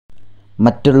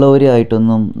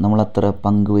മറ്റുള്ളവരുമായിട്ടൊന്നും നമ്മളത്ര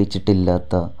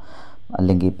പങ്കുവച്ചിട്ടില്ലാത്ത,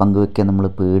 അല്ലെങ്കിൽ പങ്കുവയ്ക്കാൻ നമ്മൾ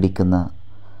പേടിക്കുന്ന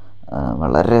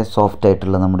വളരെ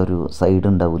സോഫ്റ്റായിട്ടുള്ള നമ്മുടെ ഒരു സൈഡ്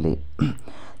ഉണ്ടാവില്ലേ,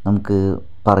 നമുക്ക്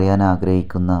പറയാൻ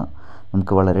ആഗ്രഹിക്കുന്ന,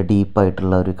 നമുക്ക് വളരെ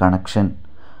ഡീപ്പായിട്ടുള്ള ഒരു കണക്ഷൻ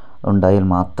ഉണ്ടായാൽ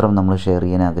മാത്രം നമ്മൾ ഷെയർ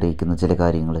ചെയ്യാൻ ആഗ്രഹിക്കുന്ന ചില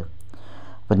കാര്യങ്ങൾ.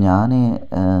 അപ്പം ഞാൻ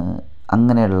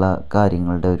അങ്ങനെയുള്ള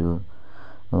കാര്യങ്ങളുടെ ഒരു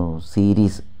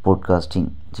സീരീസ്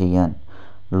പോഡ്കാസ്റ്റിംഗ് ചെയ്യാൻ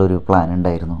ഉള്ളൊരു പ്ലാൻ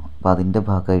ഉണ്ടായിരുന്നു. അപ്പോൾ അതിൻ്റെ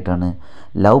ഭാഗമായിട്ടാണ്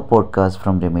love podcast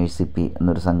from Ramesh Sippy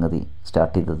എന്നൊരു സംഗതി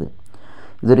സ്റ്റാർട്ട് ചെയ്തത്.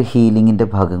 ഇതൊരു ഹീലിങ്ങിൻ്റെ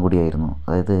ഭാഗം കൂടിയായിരുന്നു.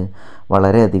 അതായത്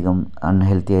വളരെയധികം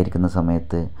അൺഹെൽത്തി ആയിരിക്കുന്ന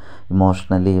സമയത്ത്,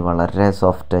 ഇമോഷണലി വളരെ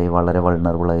സോഫ്റ്റായി വളരെ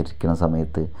വൾണറബിളായിരിക്കുന്ന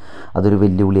സമയത്ത് അതൊരു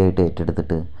വെല്ലുവിളിയായിട്ട്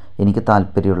ഏറ്റെടുത്തിട്ട് എനിക്ക്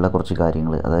താല്പര്യമുള്ള കുറച്ച്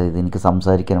കാര്യങ്ങൾ, അതായത് എനിക്ക്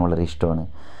സംസാരിക്കാൻ വളരെ ഇഷ്ടമാണ്,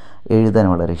 എഴുതാൻ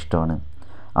വളരെ ഇഷ്ടമാണ്,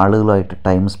 ആളുകളുമായിട്ട്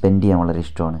ടൈം സ്പെൻഡ് ചെയ്യാൻ വളരെ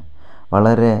ഇഷ്ടമാണ്,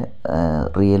 വളരെ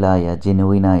റിയലായ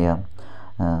ജെനുവിനായ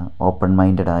ഓപ്പൺ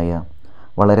മൈൻഡഡായ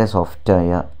വളരെ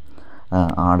സോഫ്റ്റായ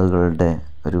ആളുകളുടെ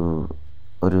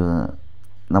ഒരു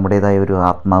നമ്മുടേതായ ഒരു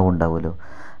ആത്മാവ് ഉണ്ടാവുമല്ലോ.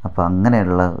 അപ്പോൾ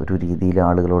അങ്ങനെയുള്ള ഒരു രീതിയിൽ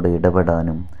ആളുകളോട്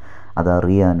ഇടപെടാനും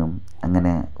അതറിയാനും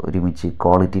അങ്ങനെ ഒരുമിച്ച്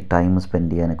ക്വാളിറ്റി ടൈം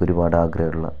സ്പെൻഡ് ചെയ്യാനൊക്കെ ഒരുപാട്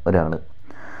ആഗ്രഹമുള്ള ഒരാൾ.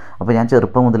 അപ്പോൾ ഞാൻ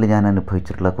ചെറുപ്പം മുതൽ ഞാൻ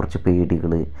അനുഭവിച്ചിട്ടുള്ള കുറച്ച്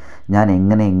പേടികൾ, ഞാൻ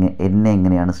എന്നെ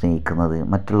എങ്ങനെയാണ് സ്നേഹിക്കുന്നത്,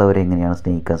 മറ്റുള്ളവരെ എങ്ങനെയാണ്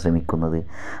സ്നേഹിക്കാൻ ശ്രമിക്കുന്നത്,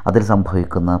 അതിൽ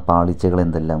സംഭവിക്കുന്ന പാളിച്ചകൾ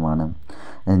എന്തെല്ലാമാണ്,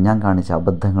 ഞാൻ കാണിച്ച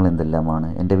അബദ്ധങ്ങൾ എന്തെല്ലാമാണ്,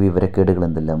 എൻ്റെ വിവരക്കേടുകൾ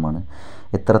എന്തെല്ലാമാണ്,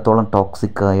 എത്രത്തോളം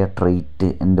ടോക്സിക്കായ ട്രെയ്റ്റ്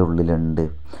എൻ്റെ ഉള്ളിലുണ്ട്,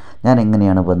 ഞാൻ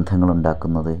എങ്ങനെയാണ് ബന്ധങ്ങൾ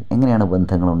ഉണ്ടാക്കുന്നത്, എങ്ങനെയാണ്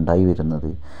ബന്ധങ്ങൾ ഉണ്ടായി വരുന്നത്,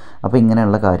 അപ്പോൾ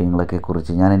ഇങ്ങനെയുള്ള കാര്യങ്ങളൊക്കെ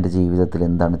കുറിച്ച് ഞാൻ എൻ്റെ ജീവിതത്തിൽ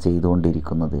എന്താണ്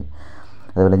ചെയ്തുകൊണ്ടിരിക്കുന്നത്,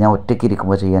 അതുപോലെ ഞാൻ ഒറ്റയ്ക്ക്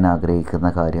ഇരിക്കുമ്പോൾ ചെയ്യാൻ ആഗ്രഹിക്കുന്ന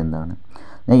കാര്യം എന്താണ്,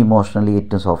 ഞാൻ ഇമോഷണലി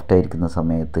ഏറ്റവും സോഫ്റ്റായിരിക്കുന്ന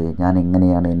സമയത്ത് ഞാൻ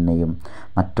എങ്ങനെയാണ് എന്നെയും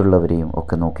മറ്റുള്ളവരെയും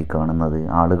ഒക്കെ നോക്കിക്കാണുന്നത്,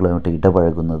 ആളുകളുമായിട്ട്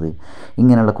ഇടപഴകുന്നത്,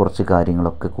 ഇങ്ങനെയുള്ള കുറച്ച്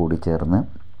കാര്യങ്ങളൊക്കെ കൂടി ചേർന്ന്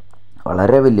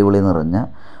വളരെ വെല്ലുവിളി നിറഞ്ഞ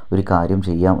ഒരു കാര്യം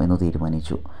ചെയ്യാം എന്ന്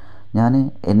തീരുമാനിച്ചു. ഞാൻ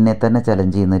എന്നെ തന്നെ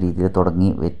ചലഞ്ച് ചെയ്യുന്ന രീതിയിൽ തുടങ്ങി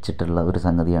വെച്ചിട്ടുള്ള ഒരു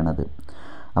സംഗതിയാണത്.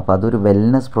 അപ്പോൾ അതൊരു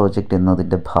വെൽനെസ് പ്രോജക്റ്റ്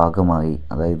എന്നതിൻ്റെ ഭാഗമായി,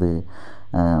 അതായത്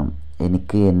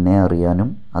എനിക്ക് എന്നെ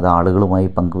അറിയാനും അത് ആളുകളുമായി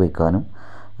പങ്കുവെക്കാനും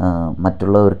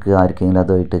മറ്റുള്ളവർക്ക് ആർക്കെങ്കിലും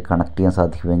അതുമായിട്ട് കണക്ട് ചെയ്യാൻ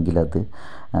സാധിക്കുമെങ്കിൽ അത്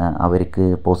അവർക്ക്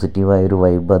പോസിറ്റീവായൊരു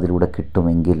വൈബ് അതിലൂടെ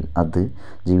കിട്ടുമെങ്കിൽ അത്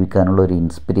ജീവിക്കാനുള്ള ഒരു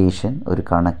ഇൻസ്പിരേഷൻ, ഒരു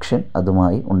കണക്ഷൻ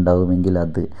അതുമായി ഉണ്ടാകുമെങ്കിൽ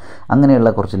അത്,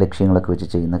 അങ്ങനെയുള്ള കുറച്ച് ലക്ഷ്യങ്ങളൊക്കെ വെച്ച്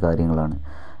ചെയ്യുന്ന കാര്യങ്ങളാണ്.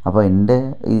 അപ്പോൾ എൻ്റെ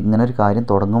ഇങ്ങനെ ഒരു കാര്യം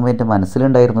തുടങ്ങുമ്പോൾ എൻ്റെ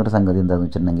മനസ്സിലുണ്ടായിരുന്ന ഒരു സംഗതി എന്താണെന്ന്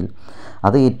വെച്ചിട്ടുണ്ടെങ്കിൽ,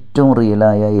 അത് ഏറ്റവും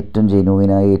റിയലായ, ഏറ്റവും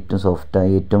ജെനുവിനായ, ഏറ്റവും സോഫ്റ്റായ,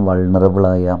 ഏറ്റവും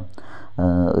വൾണറബിളായ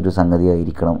ഒരു സംഗതി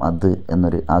ആയിരിക്കണം അത്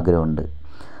എന്നൊരു ആഗ്രഹമുണ്ട്.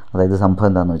 അതായത് സംഭവം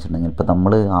എന്താണെന്ന് വെച്ചിട്ടുണ്ടെങ്കിൽ, ഇപ്പോൾ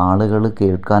നമ്മൾ ആളുകൾ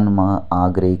കേൾക്കാൻ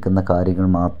ആഗ്രഹിക്കുന്ന കാര്യങ്ങൾ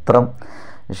മാത്രം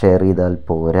ഷെയർ ചെയ്താൽ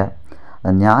പോരാ,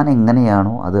 ഞാൻ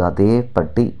എങ്ങനെയാണോ അത്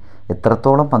അതേപടി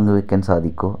എത്രത്തോളം പങ്കുവെക്കാൻ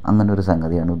സാധിക്കുമോ അങ്ങനെ ഒരു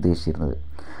സംഗതിയാണ് ഉദ്ദേശിച്ചിരുന്നത്.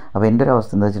 അപ്പോൾ എൻ്റെ ഒരു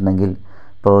അവസ്ഥ എന്താ വെച്ചിട്ടുണ്ടെങ്കിൽ,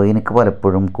 ഇപ്പോൾ എനിക്ക്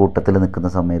പലപ്പോഴും കൂട്ടത്തിൽ നിൽക്കുന്ന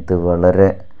സമയത്ത് വളരെ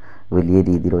വലിയ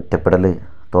രീതിയിൽ ഒറ്റപ്പെടൽ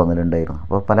തോന്നലുണ്ടായിരുന്നു.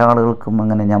 അപ്പോൾ പല ആളുകൾക്കും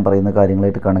അങ്ങനെ ഞാൻ പറയുന്ന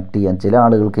കാര്യങ്ങളായിട്ട് കണക്ട് ചെയ്യാൻ ചില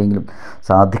ആളുകൾക്കെങ്കിലും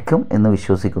സാധിക്കും എന്ന്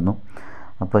വിശ്വസിക്കുന്നു.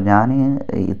 അപ്പോൾ ഞാൻ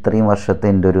ഇത്രയും വർഷത്തെ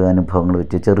എൻ്റെ ഒരു അനുഭവങ്ങൾ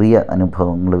വെച്ച്, ചെറിയ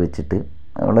അനുഭവങ്ങൾ വെച്ചിട്ട്,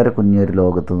 വളരെ കുഞ്ഞൊരു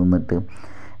ലോകത്ത് നിന്നിട്ട്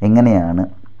എങ്ങനെയാണ്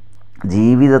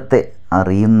ജീവിതത്തെ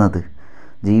അറിയുന്നത്,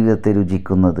 ജീവിതത്തെ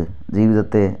രുചിക്കുന്നത്,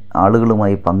 ജീവിതത്തെ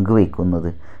ആളുകളുമായി പങ്കുവയ്ക്കുന്നത്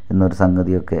എന്നൊരു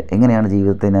സംഗതിയൊക്കെ, എങ്ങനെയാണ്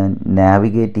ജീവിതത്തെ ഞാൻ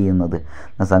നാവിഗേറ്റ് ചെയ്യുന്നത്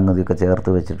എന്ന സംഗതിയൊക്കെ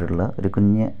ചേർത്ത് വെച്ചിട്ടുള്ള ഒരു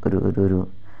കുഞ്ഞ് ഒരു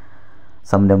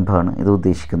സംരംഭമാണ് ഇത്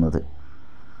ഉദ്ദേശിക്കുന്നത്.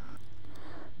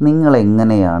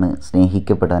 നിങ്ങളെങ്ങനെയാണ്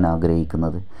സ്നേഹിക്കപ്പെടാൻ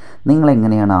ആഗ്രഹിക്കുന്നത്,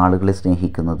 നിങ്ങളെങ്ങനെയാണ് ആളുകളെ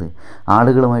സ്നേഹിക്കുന്നത്,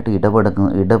 ആളുകളുമായിട്ട്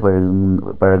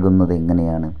ഇടപഴകുന്നത്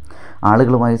എങ്ങനെയാണ്,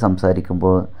 ആളുകളുമായി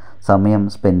സംസാരിക്കുമ്പോൾ, സമയം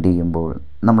സ്പെൻഡ് ചെയ്യുമ്പോൾ,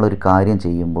 നമ്മളൊരു കാര്യം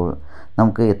ചെയ്യുമ്പോൾ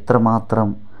നമുക്ക് എത്രമാത്രം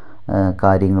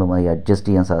കാര്യങ്ങളുമായി അഡ്ജസ്റ്റ്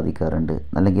ചെയ്യാൻ സാധിക്കാറുണ്ട്,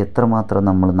 അല്ലെങ്കിൽ എത്രമാത്രം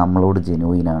നമ്മളോട്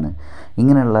ജെനുവിനാണ്,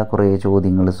 ഇങ്ങനെയുള്ള കുറേ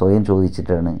ചോദ്യങ്ങൾ സ്വയം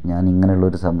ചോദിച്ചിട്ടാണ് ഞാൻ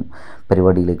ഇങ്ങനെയുള്ളൊരു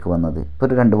പരിപാടിയിലേക്ക് വന്നത്. ഇപ്പോൾ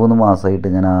ഒരു 2-3 മാസമായിട്ട്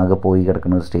ഞാൻ ആകെ പോയി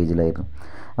കിടക്കുന്ന ഒരു സ്റ്റേജിലായിരുന്നു.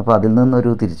 അപ്പോൾ അതിൽ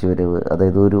നിന്നൊരു തിരിച്ചുവരവ്,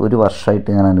 അതായത് ഒരു വർഷമായിട്ട്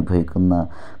ഞാൻ അനുഭവിക്കുന്ന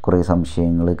കുറേ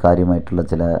സംശയങ്ങൾ, കാര്യമായിട്ടുള്ള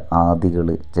ചില ആദികൾ,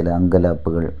 ചില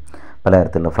അങ്കലാപ്പുകൾ,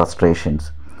 പലതരത്തിലുള്ള ഫ്രസ്ട്രേഷൻസ്,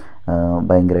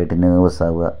 ഭയങ്കരമായിട്ട് നെർവസ്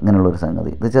ആവുക, ഇങ്ങനെയുള്ളൊരു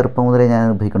സംഗതി, ഇത് ചെറുപ്പം മുതലേ ഞാൻ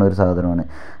അനുഭവിക്കുന്ന ഒരു സാധനമാണ്.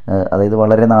 അതായത്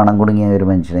വളരെ നാണം കുടുങ്ങിയ ഒരു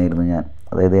മനുഷ്യനായിരുന്നു ഞാൻ.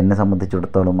 അതായത് എന്നെ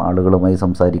സംബന്ധിച്ചിടത്തോളം ആളുകളുമായി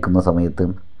സംസാരിക്കുന്ന സമയത്ത്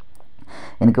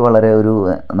എനിക്ക് വളരെ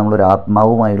നമ്മളൊരു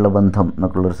ആത്മാവുമായുള്ള ബന്ധം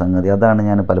എന്നൊക്കെയുള്ളൊരു സംഗതി, അതാണ്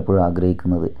ഞാൻ പലപ്പോഴും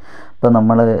ആഗ്രഹിക്കുന്നത്. ഇപ്പോൾ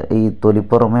നമ്മൾ ഈ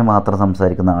തൊലിപ്പുറമേ മാത്രം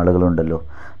സംസാരിക്കുന്ന ആളുകളുണ്ടല്ലോ,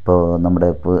 ഇപ്പോൾ നമ്മുടെ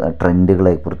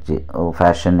ട്രെൻഡുകളെക്കുറിച്ച്,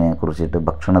 ഫാഷനെ കുറിച്ചിട്ട്,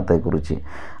 ഭക്ഷണത്തെക്കുറിച്ച്,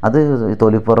 അത്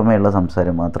തൊലിപ്പുറമേയുള്ള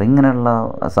സംസാരം മാത്രം. ഇങ്ങനെയുള്ള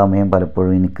സമയം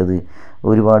പലപ്പോഴും എനിക്കത്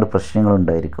ഒരുപാട്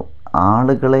പ്രശ്നങ്ങളുണ്ടായിരിക്കും.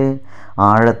 ആളുകളെ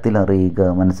ആഴത്തിലറിയുക,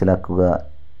 മനസ്സിലാക്കുക,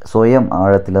 സ്വയം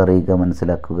ആഴത്തിലറിയുക,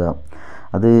 മനസ്സിലാക്കുക,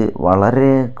 അത്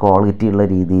വളരെ ക്വാളിറ്റിയുള്ള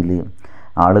രീതിയിൽ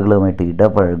ആളുകളുമായിട്ട്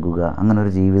ഇടപഴകുക, അങ്ങനെ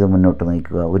ഒരു ജീവിതം മുന്നോട്ട്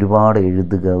നയിക്കുക, ഒരുപാട്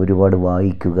എഴുതുക, ഒരുപാട്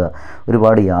വായിക്കുക,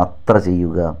 ഒരുപാട് യാത്ര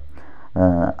ചെയ്യുക,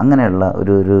 അങ്ങനെയുള്ള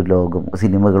ഒരു ലോകം,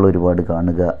 സിനിമകൾ ഒരുപാട്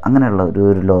കാണുക, അങ്ങനെയുള്ള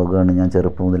ഒരു ലോകമാണ് ഞാൻ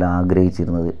ചെറുപ്പം മുതൽ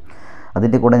ആഗ്രഹിച്ചിരുന്നത്.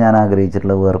 അതിൻ്റെ കൂടെ ഞാൻ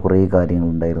ആഗ്രഹിച്ചിട്ടുള്ള വേറെ കുറേ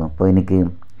കാര്യങ്ങളുണ്ടായിരുന്നു. അപ്പോൾ എനിക്ക്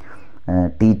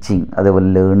ടീച്ചിങ്, അതേപോലെ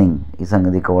ലേണിംഗ്, ഈ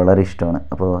സംഗതിയൊക്കെ വളരെ ഇഷ്ടമാണ്.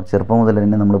 അപ്പോൾ ചെറുപ്പം മുതൽ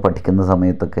തന്നെ നമ്മൾ പഠിക്കുന്ന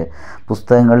സമയത്തൊക്കെ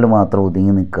പുസ്തകങ്ങളിൽ മാത്രം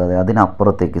ഒതുങ്ങി നിൽക്കാതെ,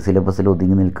 അതിനപ്പുറത്തേക്ക് സിലബസിൽ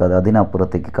ഒതുങ്ങി നിൽക്കാതെ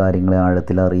അതിനപ്പുറത്തേക്ക് കാര്യങ്ങളെ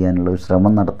ആഴത്തിൽ അറിയാനുള്ള ഒരു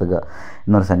ശ്രമം നടത്തുക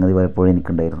എന്നൊരു സംഗതി പലപ്പോഴും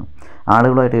എനിക്കുണ്ടായിരുന്നു.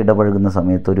 ആളുകളുമായിട്ട് ഇടപഴകുന്ന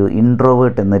സമയത്ത് ഒരു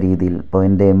ഇൻട്രോവേർട്ട് എന്ന രീതിയിൽ, ഇപ്പോൾ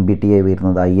എൻ്റെ MBTI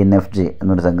വരുന്നത് INFJ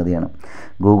എന്നൊരു സംഗതിയാണ്.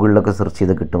 ഗൂഗിളിലൊക്കെ സെർച്ച്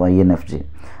ചെയ്ത് കിട്ടും INFJ.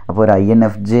 അപ്പോൾ ഒരു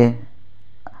INFJ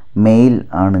മെയിൽ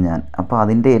ആണ് ഞാൻ. അപ്പോൾ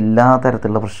അതിൻ്റെ എല്ലാ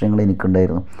തരത്തിലുള്ള പ്രശ്നങ്ങളും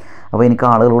എനിക്കുണ്ടായിരുന്നു. അപ്പോൾ എനിക്ക്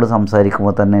ആളുകളോട്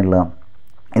സംസാരിക്കുമ്പോൾ തന്നെയുള്ള,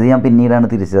 ഇത് ഞാൻ പിന്നീടാണ്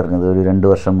തിരിച്ചറിഞ്ഞത്, ഒരു 2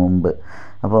 വർഷം മുമ്പ്.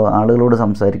 അപ്പോൾ ആളുകളോട്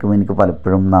സംസാരിക്കുമ്പോൾ എനിക്ക്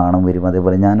പലപ്പോഴും നാണം വരും.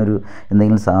 അതേപോലെ ഞാനൊരു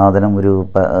എന്തെങ്കിലും സാധനം ഒരു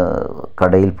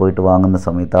കടയിൽ പോയിട്ട് വാങ്ങുന്ന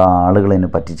സമയത്ത് ആ ആളുകൾ എന്നെ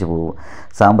പറ്റിച്ച് പോകും.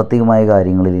 സാമ്പത്തികമായ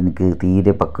കാര്യങ്ങളിൽ എനിക്ക്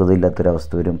തീരെ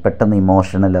പക്വതയില്ലാത്തൊരവസ്ഥ വരും. പെട്ടെന്ന്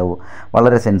ഇമോഷണലാവും.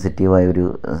 വളരെ സെൻസിറ്റീവായൊരു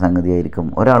സംഗതിയായിരിക്കും.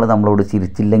 ഒരാൾ നമ്മളോട്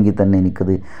ചിരിച്ചില്ലെങ്കിൽ തന്നെ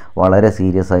എനിക്കത് വളരെ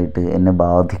സീരിയസ് ആയിട്ട് എന്നെ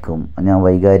ബാധിക്കും. ഞാൻ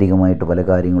വൈകാരികമായിട്ട് പല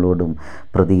കാര്യങ്ങളോടും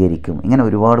പ്രതികരിക്കും. ഇങ്ങനെ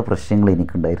ഒരുപാട് പ്രശ്നങ്ങൾ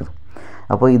എനിക്കുണ്ടായിരുന്നു.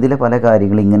 അപ്പോൾ ഇതിലെ പല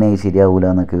കാര്യങ്ങളും ഇങ്ങനെ ശരിയാവില്ല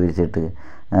എന്നൊക്കെ വിചാരിച്ചിട്ട്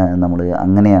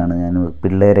അങ്ങനെയാണ് ഞാൻ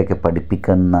പിള്ളേരെയൊക്കെ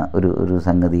പഠിപ്പിക്കുന്ന ഒരു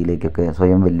സംഗതിയിലേക്കൊക്കെ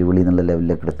സ്വയം വെല്ലുവിളി എന്നുള്ള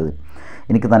ലെവലിലേക്ക് എടുത്തത്.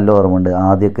 എനിക്ക് നല്ല ഓർമ്മയുണ്ട്.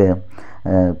 ആദ്യമൊക്കെ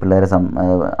പിള്ളേരെ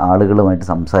ആളുകളുമായിട്ട്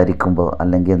സംസാരിക്കുമ്പോൾ,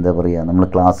 അല്ലെങ്കിൽ എന്താ പറയുക, നമ്മൾ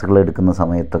ക്ലാസ്സുകൾ എടുക്കുന്ന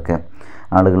സമയത്തൊക്കെ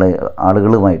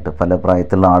ആളുകളുമായിട്ട് പല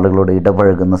പ്രായത്തിലുള്ള ആളുകളോട്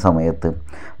ഇടപഴകുന്ന സമയത്ത്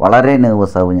വളരെ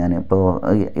നെർവസാവും ഞാൻ. ഇപ്പോൾ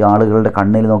ഈ ആളുകളുടെ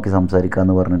കണ്ണിൽ നോക്കി സംസാരിക്കുക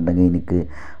എന്ന് പറഞ്ഞിട്ടുണ്ടെങ്കിൽ എനിക്ക്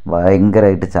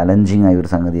ഭയങ്കരമായിട്ട് ചലഞ്ചിങ്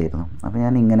ആയൊരു സംഗതിയായിരുന്നു. അപ്പോൾ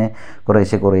ഞാനിങ്ങനെ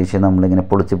കുറേശ്ശെ നമ്മളിങ്ങനെ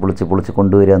പൊളിച്ച്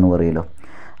കൊണ്ടുവരിക എന്ന് പറയുമല്ലോ.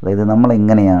 അതായത്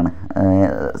നമ്മളെങ്ങനെയാണ്,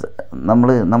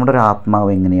 നമ്മുടെ ഒരു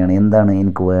ആത്മാവ് എങ്ങനെയാണ്, എന്താണ്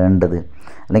എനിക്ക് വേണ്ടത്,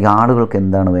 അല്ലെങ്കിൽ ആളുകൾക്ക്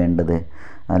എന്താണ് വേണ്ടത്,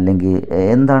 അല്ലെങ്കിൽ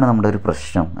എന്താണ് നമ്മുടെ ഒരു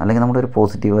പ്രശ്നം, അല്ലെങ്കിൽ നമ്മുടെ ഒരു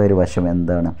പോസിറ്റീവായൊരു വശം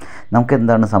എന്താണ്,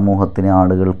 നമുക്കെന്താണ് സമൂഹത്തിന്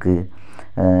ആളുകൾക്ക്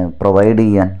പ്രൊവൈഡ്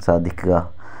ചെയ്യാൻ സാധിക്കുക,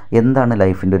 എന്താണ്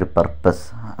ലൈഫിൻ്റെ ഒരു പർപ്പസ്.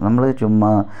 നമ്മൾ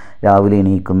ചുമ്മാ രാവിലെ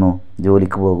എണീക്കുന്നു,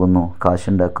 ജോലിക്ക് പോകുന്നു,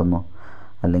 കാശുണ്ടാക്കുന്നു,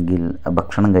 അല്ലെങ്കിൽ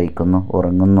ഭക്ഷണം കഴിക്കുന്നു,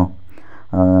 ഉറങ്ങുന്നു,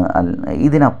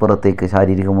 ഇതിനപ്പുറത്തേക്ക്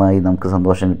ശാരീരികമായി നമുക്ക്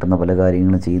സന്തോഷം കിട്ടുന്ന പല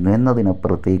കാര്യങ്ങളും ചെയ്യുന്നു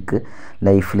എന്നതിനപ്പുറത്തേക്ക്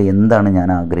ലൈഫിൽ എന്താണ് ഞാൻ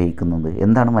ആഗ്രഹിക്കുന്നത്,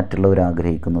 എന്താണ് മറ്റുള്ളവർ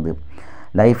ആഗ്രഹിക്കുന്നത്,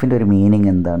 ലൈഫിൻ്റെ ഒരു മീനിങ്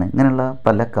എന്താണ്, ഇങ്ങനെയുള്ള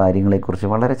പല കാര്യങ്ങളെക്കുറിച്ച്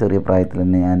വളരെ ചെറിയ പ്രായത്തിൽ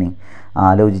തന്നെ ഞാൻ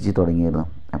ആലോചിച്ച് തുടങ്ങിയിരുന്നു.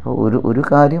 അപ്പോൾ ഒരു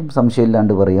കാര്യം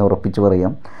സംശയമില്ലാണ്ട് ഉറപ്പിച്ച്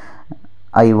പറയാം,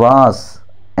 I was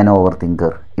an over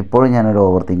thinker. ഇപ്പോഴും ഞാനൊരു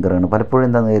ഓവർ തിങ്കറാണ്. പലപ്പോഴും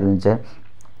എന്താണെന്ന് കരുതുന്നത് വെച്ചാൽ,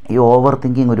 ഈ ഓവർ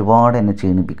തിങ്കിങ് ഒരുപാട് എന്നെ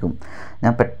ക്ഷീണിപ്പിക്കും.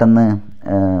 ഞാൻ പെട്ടെന്ന്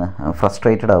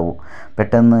ഫ്രസ്ട്രേറ്റഡ് ആവും,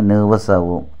 പെട്ടെന്ന് നെർവസ്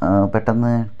ആവും,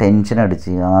 പെട്ടെന്ന് ടെൻഷൻ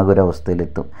അടിച്ച്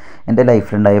ആകൊരവസ്ഥയിലെത്തും. എൻ്റെ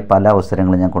ലൈഫിലുണ്ടായ പല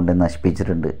അവസരങ്ങളും ഞാൻ കൊണ്ട്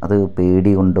നശിപ്പിച്ചിട്ടുണ്ട്. അത്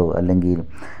പേടി കൊണ്ടോ, അല്ലെങ്കിൽ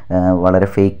വളരെ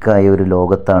ഫേക്കായ ഒരു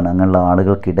ലോകത്താണ്, അങ്ങനെയുള്ള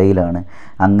ആളുകൾക്കിടയിലാണ്,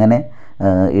 അങ്ങനെ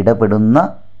ഇടപെടുന്ന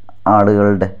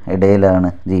ആളുകളുടെ ഇടയിലാണ്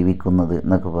ജീവിക്കുന്നത്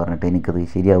എന്നൊക്കെ പറഞ്ഞിട്ട് എനിക്കത്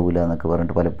ശരിയാവില്ല എന്നൊക്കെ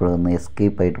പറഞ്ഞിട്ട് പലപ്പോഴും ഒന്ന്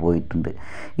എസ്കേപ്പായിട്ട് പോയിട്ടുണ്ട്.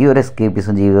 ഈ ഒരു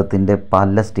എസ്കേപ്പിസം ജീവിതത്തിൻ്റെ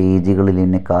പല സ്റ്റേജുകളിൽ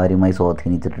എന്നെ കാര്യമായി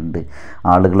സ്വാധീനിച്ചിട്ടുണ്ട്.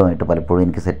 ആളുകളുമായിട്ട് പലപ്പോഴും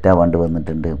എനിക്ക് സെറ്റാവാണ്ട്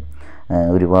വന്നിട്ടുണ്ട്.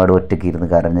 ഒരുപാട് ഒറ്റയ്ക്ക് ഇരുന്ന്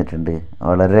കരഞ്ഞിട്ടുണ്ട്.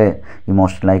 വളരെ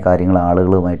ഇമോഷണലായ കാര്യങ്ങൾ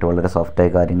ആളുകളുമായിട്ട്, വളരെ സോഫ്റ്റായ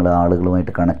കാര്യങ്ങൾ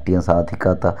ആളുകളുമായിട്ട് കണക്ട് ചെയ്യാൻ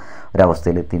സാധിക്കാത്ത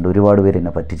ഒരവസ്ഥയിലെത്തിയിട്ടുണ്ട്. ഒരുപാട് പേര്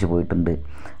എന്നെ പറ്റിച്ച് പോയിട്ടുണ്ട്.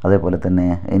 അതേപോലെ തന്നെ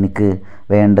എനിക്ക്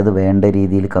വേണ്ട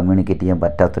രീതിയിൽ കമ്മ്യൂണിക്കേറ്റ് ചെയ്യാൻ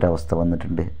പറ്റാത്തൊരവസ്ഥ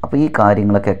വന്നിട്ടുണ്ട്. അപ്പോൾ ഈ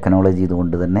കാര്യങ്ങളൊക്കെ അക്നോളജ്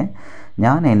ചെയ്തുകൊണ്ട് തന്നെ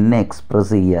ഞാൻ എന്നെ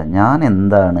എക്സ്പ്രസ് ചെയ്യുക, ഞാൻ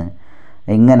എന്താണ്,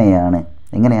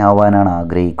 എങ്ങനെയാവാനാണ്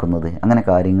ആഗ്രഹിക്കുന്നത്, അങ്ങനെ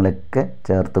കാര്യങ്ങളൊക്കെ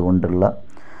ചേർത്ത് കൊണ്ടുള്ള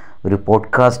ഒരു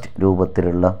പോഡ്കാസ്റ്റ്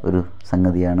രൂപത്തിലുള്ള ഒരു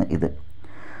സംഗതിയാണ് ഇത്.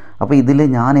 അപ്പോൾ ഇതിൽ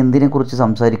ഞാൻ എന്തിനെക്കുറിച്ച്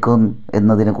സംസാരിക്കും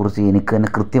എന്നതിനെക്കുറിച്ച് എനിക്ക് തന്നെ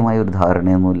കൃത്യമായ ഒരു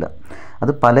ധാരണയൊന്നുമില്ല.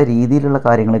 അത് പല രീതിയിലുള്ള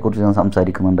കാര്യങ്ങളെക്കുറിച്ച് ഞാൻ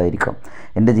സംസാരിക്കുന്നുണ്ടായിരിക്കാം.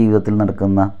 എൻ്റെ ജീവിതത്തിൽ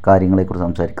നടക്കുന്ന കാര്യങ്ങളെക്കുറിച്ച്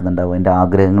സംസാരിക്കുന്നുണ്ടാവും, എൻ്റെ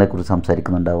ആഗ്രഹങ്ങളെക്കുറിച്ച്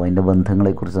സംസാരിക്കുന്നുണ്ടാവും, എൻ്റെ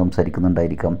ബന്ധങ്ങളെക്കുറിച്ച്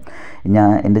സംസാരിക്കുന്നുണ്ടായിരിക്കാം.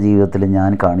 എൻ്റെ ജീവിതത്തിൽ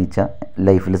ഞാൻ കാണിച്ച,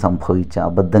 ലൈഫിൽ സംഭവിച്ച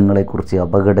അബദ്ധങ്ങളെക്കുറിച്ച്,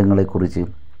 അപകടങ്ങളെക്കുറിച്ച്,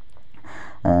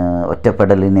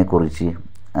 ഒറ്റപ്പെടലിനെക്കുറിച്ച്,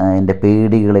 എൻ്റെ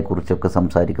പേടികളെക്കുറിച്ചൊക്കെ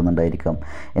സംസാരിക്കുന്നുണ്ടായിരിക്കാം.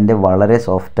 എൻ്റെ വളരെ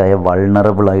സോഫ്റ്റായ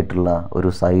വൾണറബിളായിട്ടുള്ള ഒരു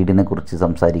സൈഡിനെ കുറിച്ച്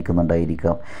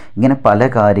സംസാരിക്കുന്നുണ്ടായിരിക്കാം. ഇങ്ങനെ പല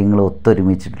കാര്യങ്ങളും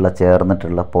ഒത്തൊരുമിച്ചിട്ടുള്ള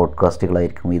ചേർന്നിട്ടുള്ള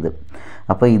പോഡ്കാസ്റ്റുകളായിരിക്കും ഇത്.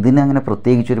 അപ്പോൾ ഇതിനങ്ങനെ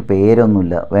പ്രത്യേകിച്ചൊരു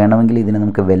പേരൊന്നുമില്ല. വേണമെങ്കിൽ ഇതിനെ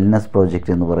നമുക്ക് വെൽനസ്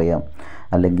പ്രോജക്റ്റ് എന്ന് പറയാം,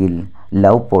 അല്ലെങ്കിൽ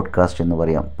ലവ് പോഡ്കാസ്റ്റ് എന്ന്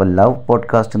പറയാം. ഇപ്പോൾ ലവ്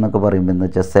പോഡ്കാസ്റ്റ് എന്നൊക്കെ പറയുമ്പോൾ എന്ന്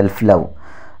വെച്ചാൽ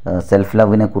സെൽഫ്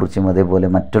ലവിനെ കുറിച്ചും, അതേപോലെ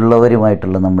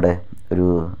മറ്റുള്ളവരുമായിട്ടുള്ള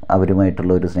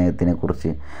അവരുമായിട്ടുള്ള ഒരു സ്നേഹത്തിനെക്കുറിച്ച്,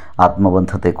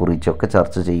 ആത്മബന്ധത്തെക്കുറിച്ചൊക്കെ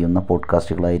ചർച്ച ചെയ്യുന്ന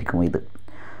പോഡ്കാസ്റ്റുകളായിരിക്കും ഇത്.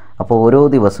 അപ്പോൾ ഓരോ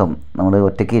ദിവസം നമ്മൾ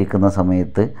ഒറ്റയ്ക്ക് ഇരിക്കുന്ന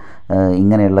സമയത്ത്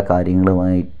ഇങ്ങനെയുള്ള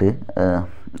കാര്യങ്ങളുമായിട്ട്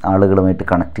ആളുകളുമായിട്ട്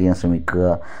കണക്ട് ചെയ്യാൻ ശ്രമിക്കുക,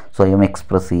 സ്വയം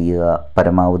എക്സ്പ്രസ് ചെയ്യുക,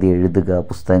 പരമാവധി എഴുതുക,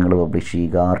 പുസ്തകങ്ങൾ പബ്ലിഷ്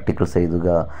ചെയ്യുക, ആർട്ടിക്കിൾസ് എഴുതുക,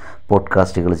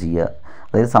 പോഡ്കാസ്റ്റുകൾ ചെയ്യുക.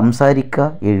 അതായത് സംസാരിക്കുക,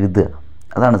 എഴുതുക,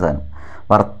 അതാണ് സാധനം.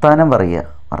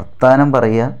 വർത്താനം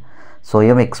പറയുക,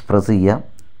 സ്വയം എക്സ്പ്രസ് ചെയ്യുക,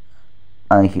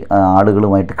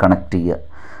 ആളുകളുമായിട്ട് കണക്ട് ചെയ്യുക.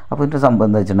 അപ്പോൾ ഇതിൻ്റെ സംഭവം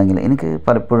എന്താ വെച്ചിട്ടുണ്ടെങ്കിൽ, എനിക്ക്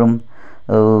പലപ്പോഴും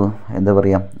എന്താ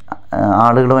പറയുക,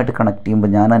 ആളുകളുമായിട്ട് കണക്ട് ചെയ്യുമ്പോൾ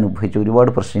ഞാൻ അനുഭവിച്ച ഒരുപാട്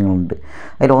പ്രശ്നങ്ങളുണ്ട്.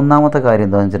 അതിൽ ഒന്നാമത്തെ കാര്യം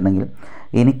എന്താണെന്ന് വെച്ചിട്ടുണ്ടെങ്കിൽ,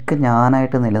 എനിക്ക്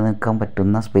ഞാനായിട്ട് നിലനിൽക്കാൻ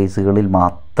പറ്റുന്ന സ്പേസുകളിൽ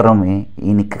മാത്രമേ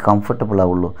എനിക്ക് കംഫർട്ടബിൾ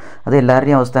ആവുള്ളൂ. അത്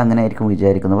എല്ലാവരുടെയും അവസ്ഥ അങ്ങനെ ആയിരിക്കും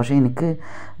വിചാരിക്കുന്നത്. പക്ഷേ എനിക്ക്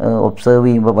ഒബ്സർവ്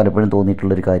ചെയ്യുമ്പോൾ പലപ്പോഴും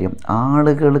തോന്നിയിട്ടുള്ളൊരു കാര്യം,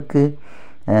 ആളുകൾക്ക്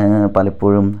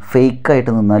പലപ്പോഴും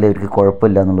ഫേക്കായിട്ട് നിന്നാലേ അവർക്ക്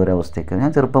കുഴപ്പമില്ല എന്നുള്ളൊരവസ്ഥയൊക്കെ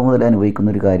ഞാൻ ചെറുപ്പം മുതൽ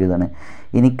അനുഭവിക്കുന്നൊരു കാര്യം ഇതാണ്.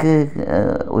 എനിക്ക്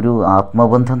ഒരു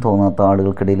ആത്മബന്ധം തോന്നാത്ത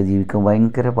ആളുകൾക്കിടയിൽ ജീവിക്കാൻ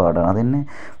ഭയങ്കര പാടാണ്. അതെന്നെ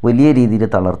വലിയ രീതിയിൽ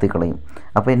തളർത്തി കളയും.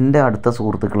 അപ്പോൾ എൻ്റെ അടുത്ത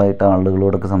സുഹൃത്തുക്കളായിട്ട്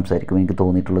ആളുകളോടൊക്കെ സംസാരിക്കുമ്പോൾ എനിക്ക്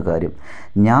തോന്നിയിട്ടുള്ള കാര്യം,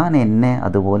 ഞാൻ എന്നെ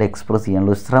അതുപോലെ എക്സ്പ്രസ്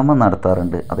ചെയ്യാനുള്ള ഒരു ശ്രമം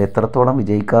നടത്താറുണ്ട്. അത് എത്രത്തോളം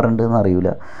വിജയിക്കാറുണ്ട്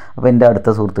എന്നറിയില്ല. അപ്പോൾ എൻ്റെ അടുത്ത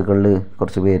സുഹൃത്തുക്കളിൽ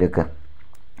കുറച്ച് പേരൊക്കെ,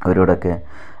 അവരോടൊക്കെ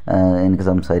എനിക്ക്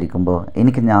സംസാരിക്കുമ്പോൾ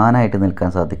എനിക്ക് ഞാനായിട്ട് നിൽക്കാൻ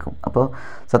സാധിക്കും. അപ്പോൾ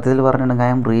സത്യത്തിൽ പറഞ്ഞിട്ടുണ്ടെങ്കിൽ I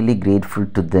am really grateful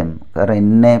to them. കാരണം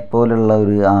എന്നെ പോലുള്ള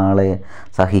ഒരു ആളെ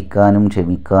സഹിക്കാനും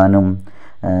ക്ഷമിക്കാനും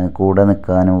കൂടെ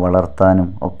നിൽക്കാനും വളർത്താനും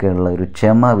ഒക്കെയുള്ള ഒരു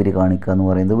ക്ഷമ അവർ കാണിക്കുക എന്ന്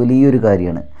പറയുന്നത് വലിയൊരു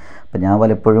കാര്യമാണ്. അപ്പം ഞാൻ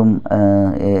പലപ്പോഴും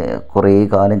കുറേ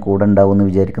കാലം കൂടെ ഉണ്ടാവുമെന്ന്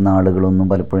വിചാരിക്കുന്ന ആളുകളൊന്നും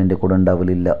പലപ്പോഴും എൻ്റെ കൂടെ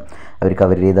ഉണ്ടാവലില്ല. അവർക്ക്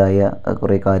അവരുടേതായ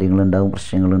കുറേ കാര്യങ്ങളുണ്ടാകും,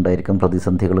 പ്രശ്നങ്ങളുണ്ടായിരിക്കും,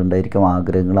 പ്രതിസന്ധികളുണ്ടായിരിക്കും,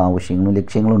 ആഗ്രഹങ്ങളും ആവശ്യങ്ങളും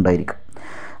ലക്ഷ്യങ്ങളും ഉണ്ടായിരിക്കും.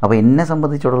 അപ്പോൾ എന്നെ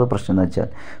സംബന്ധിച്ചിടത്തോളം പ്രശ്നം എന്ന് വെച്ചാൽ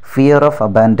ഫിയർ ഓഫ്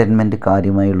അബാൻഡൻമെൻറ്റ്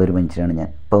കാര്യമായുള്ളൊരു മനുഷ്യനാണ് ഞാൻ.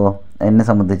 ഇപ്പോൾ എന്നെ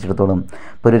സംബന്ധിച്ചിടത്തോളം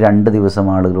ഇപ്പോൾ ഒരു 2 ദിവസം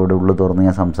ആളുകളോട് ഉള്ളു തുറന്ന്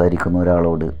ഞാൻ സംസാരിക്കുന്ന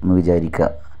ഒരാളോട് എന്ന് വിചാരിക്കുക.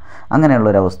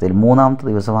 അങ്ങനെയുള്ളൊരവസ്ഥയിൽ 3-ാമത്തെ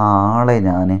ദിവസം ആ ആളെ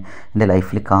ഞാൻ എൻ്റെ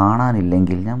ലൈഫിൽ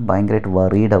കാണാനില്ലെങ്കിൽ ഞാൻ ഭയങ്കരമായിട്ട്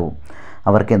വറീഡാവും.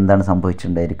 അവർക്ക് എന്താണ്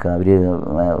സംഭവിച്ചിട്ടുണ്ടായിരിക്കുക, അവർ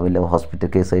വല്ല ഹോസ്പിറ്റൽ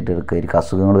കേസായിട്ട് എടുക്കുമായിരിക്കും,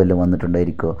 അസുഖങ്ങൾ വല്ലതും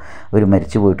വന്നിട്ടുണ്ടായിരിക്കുമോ, അവർ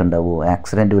മരിച്ചു പോയിട്ടുണ്ടാവുമോ,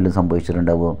 ആക്സിഡൻറ്റ് വല്ലതും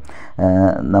സംഭവിച്ചിട്ടുണ്ടാവുമോ,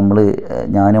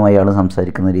 ഞാനും അയാളും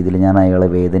സംസാരിക്കുന്ന രീതിയിൽ ഞാൻ അയാളെ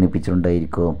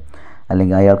വേദനിപ്പിച്ചിട്ടുണ്ടായിരിക്കുമോ,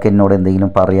 അല്ലെങ്കിൽ അയാൾക്ക് എന്നോട് എന്തെങ്കിലും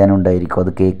പറയാനുണ്ടായിരിക്കോ,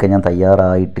 അത് കേൾക്കാൻ ഞാൻ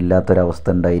തയ്യാറായിട്ടില്ലാത്തൊരവസ്ഥ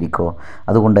ഉണ്ടായിരിക്കോ,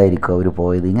 അതുകൊണ്ടായിരിക്കും അവർ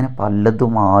പോയത്. ഇങ്ങനെ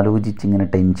പലതും ആലോചിച്ച് ഇങ്ങനെ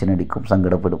ടെൻഷൻ അടിക്കും,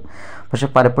 സങ്കടപ്പെടും. പക്ഷെ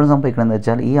പലപ്പോഴും സംഭവിക്കണമെന്ന്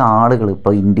വെച്ചാൽ ഈ ആളുകൾ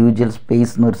ഇപ്പോൾ ഇൻഡിവിജ്വൽ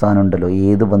സ്പേസ് എന്നൊരു സാധനം ഉണ്ടല്ലോ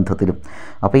ഏത് ബന്ധത്തിലും.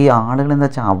 അപ്പോൾ ഈ ആളുകൾ എന്താ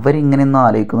വെച്ചാൽ അവരിങ്ങനെയൊന്നും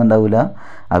ആലോചിക്കുന്നുണ്ടാവില്ല.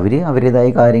 അവർ അവരുടേതായ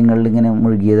കാര്യങ്ങളിൽ ഇങ്ങനെ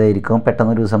മുഴുകിയതായിരിക്കും.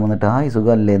 പെട്ടെന്നൊരു ദിവസം വന്നിട്ട്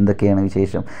സുഖമല്ലേ, എന്തൊക്കെയാണ്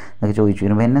വിശേഷം എന്നൊക്കെ ചോദിച്ചു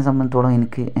വരുമ്പോൾ എന്നെ സംബന്ധിച്ചോളം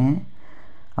എനിക്ക്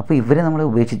അപ്പോൾ ഇവരെ നമ്മളെ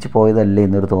ഉപേക്ഷിച്ച് പോയതല്ലേ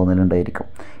എന്നൊരു തോന്നലുണ്ടായിരിക്കും.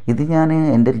 ഇത് ഞാൻ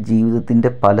എൻ്റെ ജീവിതത്തിൻ്റെ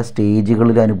പല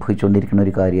സ്റ്റേജുകളിൽ അനുഭവിച്ചുകൊണ്ടിരിക്കുന്ന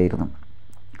ഒരു കാര്യമായിരുന്നു.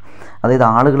 അതായത്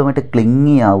ആളുകളുമായിട്ട്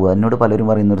ക്ലിങ്ങി ആവുക. എന്നോട് പലരും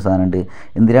പറയുന്നൊരു സാധനമുണ്ട്,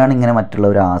 എന്തിനാണ് ഇങ്ങനെ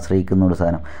മറ്റുള്ളവരെ ആശ്രയിക്കുന്ന ഒരു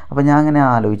സാധനം. അപ്പോൾ ഞാൻ അങ്ങനെ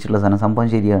ആലോചിച്ചിട്ടുള്ള സാധനം സംഭവം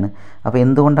ശരിയാണ്. അപ്പോൾ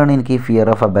എന്തുകൊണ്ടാണ് എനിക്ക് ഈ ഫിയർ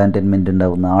ഓഫ് അബാൻഡൻമെൻറ്റ്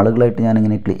ഉണ്ടാകുന്നത്? ആളുകളായിട്ട്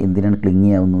ഞാനിങ്ങനെ എന്തിനാണ്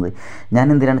ക്ലിങ്ങി ആവുന്നത്? ഞാൻ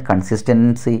എന്തിനാണ്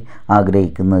കൺസിസ്റ്റൻസി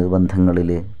ആഗ്രഹിക്കുന്നത്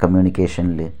ബന്ധങ്ങളിൽ,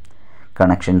 കമ്മ്യൂണിക്കേഷനിൽ,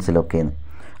 കണക്ഷൻസിലൊക്കെയെന്ന്?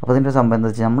 അപ്പോൾ അതിൻ്റെ സംഭവം എന്താ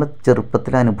വെച്ചാൽ നമ്മൾ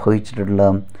ചെറുപ്പത്തിൽ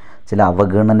അനുഭവിച്ചിട്ടുള്ള ചില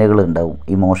അവഗണനകൾ ഉണ്ടാവും,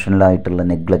 ഇമോഷണലായിട്ടുള്ള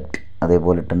നെഗ്ലക്റ്റ്,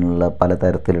 അതേപോലെ തന്നെയുള്ള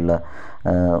പലതരത്തിലുള്ള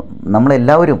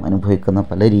നമ്മളെല്ലാവരും അനുഭവിക്കുന്ന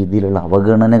പല രീതിയിലുള്ള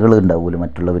അവഗണനകൾ ഉണ്ടാവുമല്ലോ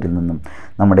മറ്റുള്ളവരിൽ നിന്നും.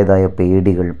 നമ്മുടേതായ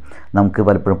പേടികൾ നമുക്ക്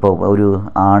പലപ്പോഴും ഇപ്പോൾ ഒരു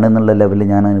ആണെന്നുള്ള ലെവലിൽ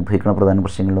ഞാൻ അനുഭവിക്കുന്ന പ്രധാന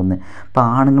പ്രശ്നങ്ങളൊന്ന്, ഇപ്പോൾ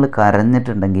ആണുങ്ങൾ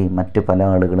കരഞ്ഞിട്ടുണ്ടെങ്കിൽ മറ്റ് പല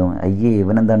ആളുകളും അയ്യേ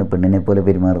ഇവനെന്താണ് പെണ്ണിനെ പോലെ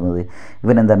പെരുമാറുന്നത്,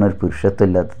 ഇവനെന്താണ് ഒരു പുരുഷത്വം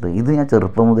ഇല്ലാത്തത്. ഇത് ഞാൻ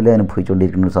ചെറുപ്പം മുതലേ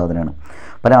അനുഭവിച്ചുകൊണ്ടിരിക്കുന്ന ഒരു സാധനമാണ്.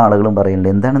 പല ആളുകളും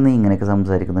പറയുന്നുണ്ട് എന്താണ് നീ ഇങ്ങനെയൊക്കെ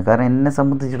സംസാരിക്കുന്നത്. കാരണം എന്നെ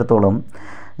സംബന്ധിച്ചിടത്തോളം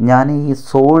ഞാൻ ഈ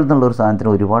സോൾ എന്നുള്ളൊരു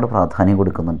സാധനത്തിന് ഒരുപാട് പ്രാധാന്യം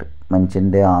കൊടുക്കുന്നുണ്ട്.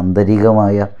 മനുഷ്യൻ്റെ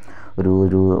ആന്തരികമായ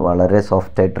ഒരു വളരെ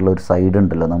സോഫ്റ്റായിട്ടുള്ള ഒരു സൈഡ്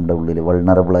ഉണ്ടല്ലോ നമ്മുടെ ഉള്ളിൽ,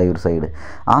 വൾണറബിളായ ഒരു സൈഡ്.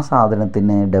 ആ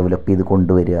സാധനത്തിനെ ഡെവലപ്പ് ചെയ്ത്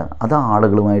കൊണ്ടുവരിക, അത്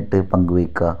ആളുകളുമായിട്ട്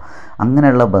പങ്കുവയ്ക്കുക,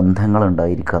 അങ്ങനെയുള്ള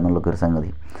ബന്ധങ്ങളുണ്ടായിരിക്കുക എന്നുള്ളൊക്കെ ഒരു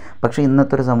സംഗതി. പക്ഷേ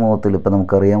ഇന്നത്തെ ഒരു സമൂഹത്തിൽ ഇപ്പോൾ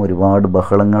നമുക്കറിയാം ഒരുപാട്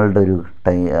ബഹളങ്ങളുടെ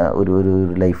ഒരു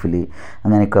ലൈഫിൽ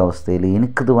അങ്ങനെയൊക്കെ അവസ്ഥയിൽ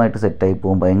എനിക്കിതുമായിട്ട് സെറ്റായി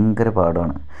പോകും ഭയങ്കര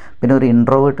പാടാണ്. പിന്നെ ഒരു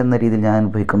ഇൻട്രോവേർട്ട് എന്ന രീതിയിൽ ഞാൻ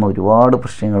അനുഭവിക്കുന്ന ഒരുപാട്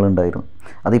പ്രശ്നങ്ങളുണ്ടായിരുന്നു.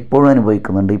 അതിപ്പോഴും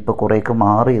അനുഭവിക്കുന്നുണ്ട്, ഇപ്പോൾ കുറേയൊക്കെ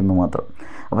മാറി എന്ന് മാത്രം.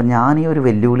 അപ്പം ഞാൻ ഈ ഒരു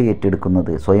വെല്ലുവിളി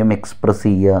ഏറ്റെടുക്കുന്നത്, സ്വയം എക്സ്പ്രസ്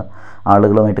ചെയ്യുക,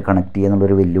 ആളുകളുമായിട്ട് കണക്ട് ചെയ്യുക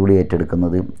എന്നുള്ളൊരു വെല്ലുവിളി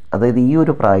ഏറ്റെടുക്കുന്നത്, അതായത് ഈ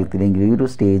ഒരു പ്രായത്തിലെങ്കിലും ഈ ഒരു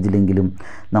സ്റ്റേജിലെങ്കിലും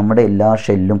നമ്മുടെ എല്ലാ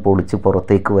ഷെല്ലും പൊളിച്ച്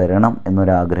പുറത്തേക്ക് വരണം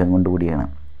എന്നൊരാഗ്രഹം കൊണ്ടുകൂടിയാണ്.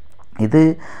 ഇത്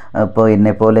ഇപ്പോൾ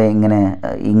എന്നെപ്പോലെ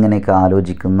ഇങ്ങനെയൊക്കെ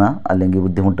ആലോചിക്കുന്ന, അല്ലെങ്കിൽ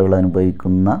ബുദ്ധിമുട്ടുകൾ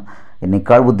അനുഭവിക്കുന്ന,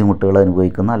 എന്നേക്കാൾ ബുദ്ധിമുട്ടുകൾ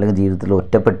അനുഭവിക്കുന്ന, അല്ലെങ്കിൽ ജീവിതത്തിൽ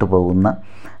ഒറ്റപ്പെട്ടു പോകുന്ന,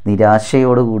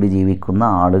 നിരാശയോടുകൂടി ജീവിക്കുന്ന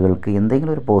ആളുകൾക്ക്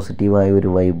എന്തെങ്കിലും ഒരു പോസിറ്റീവായ ഒരു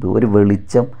വൈബ്, ഒരു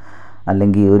വെളിച്ചം,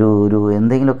 അല്ലെങ്കിൽ ഒരു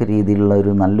എന്തെങ്കിലുമൊക്കെ രീതിയിലുള്ള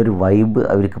ഒരു നല്ലൊരു വൈബ്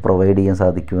അവർക്ക് പ്രൊവൈഡ് ചെയ്യാൻ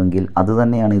സാധിക്കുമെങ്കിൽ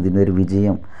അതുതന്നെയാണ് ഇതിൻ്റെ ഒരു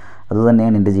വിജയം,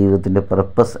 അതുതന്നെയാണ് എൻ്റെ ജീവിതത്തിൻ്റെ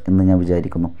പർപ്പസ് എന്ന് ഞാൻ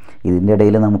വിചാരിക്കുന്നു. ഇതിൻ്റെ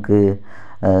ഇടയിൽ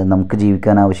നമുക്ക്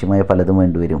ജീവിക്കാൻ ആവശ്യമായ പലതും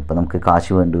വേണ്ടിവരും. ഇപ്പോൾ നമുക്ക്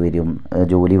കാശ് വേണ്ടിവരും,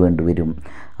 ജോലി വേണ്ടിവരും,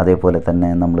 അതേപോലെ തന്നെ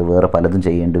നമ്മൾ വേറെ പലതും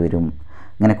ചെയ്യേണ്ടി വരും,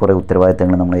 ഇങ്ങനെ കുറേ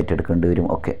ഉത്തരവാദിത്തങ്ങൾ നമ്മൾ ഏറ്റെടുക്കേണ്ടി വരും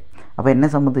ഒക്കെ. അപ്പോൾ എന്നെ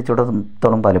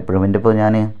സംബന്ധിച്ചിടത്തോളം പലപ്പോഴും ഇപ്പോൾ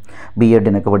ഞാൻ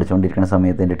BEdനൊക്കെ പഠിച്ചുകൊണ്ടിരിക്കുന്ന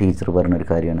സമയത്ത് എൻ്റെ ടീച്ചർ പറഞ്ഞൊരു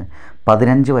കാര്യമാണ്,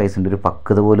 15 വയസ്സിൻ്റെ ഒരു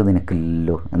പക്വത പോലും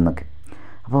നിനക്കില്ലല്ലോ എന്നൊക്കെ.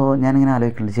 അപ്പോൾ ഞാനിങ്ങനെ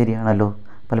ആലോചിക്കുന്നുണ്ട്, ശരിയാണല്ലോ,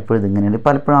 പലപ്പോഴും ഇതിങ്ങനെയുണ്ട്.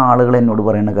 പലപ്പോഴും ആളുകൾ എന്നോട്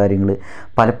പറയുന്ന കാര്യങ്ങൾ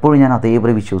പലപ്പോഴും ഞാൻ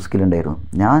അതേപോലെ വിശ്വസിക്കലുണ്ടായിരുന്നു.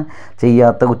 ഞാൻ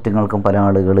ചെയ്യാത്ത കുറ്റങ്ങൾക്കും പല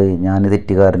ആളുകൾ ഞാൻ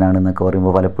തെറ്റുകാരനാണെന്നൊക്കെ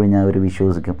പറയുമ്പോൾ പലപ്പോഴും ഞാൻ ഒരു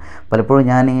വിശ്വസിക്കും. പലപ്പോഴും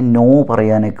ഞാൻ നോ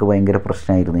പറയാനൊക്കെ ഭയങ്കര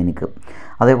പ്രശ്നമായിരുന്നു എനിക്ക്.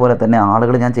 അതേപോലെ തന്നെ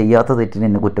ആളുകൾ ഞാൻ ചെയ്യാത്ത തെറ്റിന്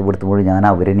എന്നെ കുറ്റപ്പെടുത്തുമ്പോൾ ഞാൻ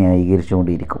അവരെ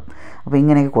ന്യായീകരിച്ചുകൊണ്ടിരിക്കും. അപ്പോൾ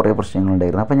ഇങ്ങനെയൊക്കെ കുറേ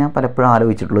പ്രശ്നങ്ങളുണ്ടായിരുന്നു. അപ്പോൾ ഞാൻ പലപ്പോഴും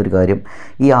ആലോചിച്ചിട്ടുള്ളൊരു കാര്യം,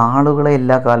 ഈ ആളുകളെ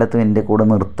എല്ലാ കാലത്തും എൻ്റെ കൂടെ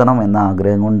നിർത്തണം എന്ന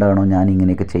ആഗ്രഹം കൊണ്ടാണോ ഞാൻ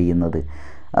ഇങ്ങനെയൊക്കെ ചെയ്യുന്നത്,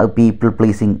 അത് പീപ്പിൾ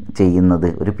പ്ലീസിങ് ചെയ്യുന്നത്,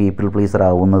 ഒരു പീപ്പിൾ പ്ലീസർ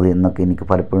ആവുന്നത് എന്നൊക്കെ എനിക്ക്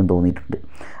പലപ്പോഴും തോന്നിയിട്ടുണ്ട്.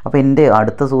 അപ്പോൾ എൻ്റെ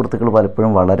അടുത്ത സുഹൃത്തുക്കൾ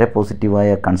പലപ്പോഴും വളരെ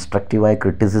പോസിറ്റീവായ കൺസ്ട്രക്റ്റീവായ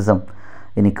ക്രിറ്റിസിസം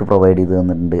എനിക്ക് പ്രൊവൈഡ് ചെയ്ത്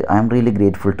തന്നിട്ടുണ്ട്. I am really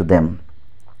grateful to them.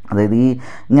 അതായത് ഈ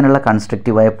ഇങ്ങനെയുള്ള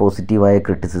കൺസ്ട്രക്റ്റീവായ പോസിറ്റീവായ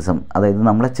ക്രിറ്റിസിസം, അതായത്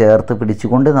നമ്മളെ ചേർത്ത്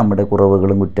പിടിച്ചുകൊണ്ട് നമ്മുടെ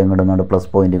കുറവുകളും കുറ്റങ്ങളും നമ്മുടെ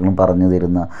പ്ലസ് പോയിൻറ്റുകളും പറഞ്ഞു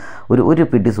തരുന്ന ഒരു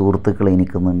പിടി സുഹൃത്തുക്കൾ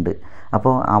എനിക്കുന്നുണ്ട്.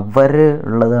 അപ്പോൾ അവർ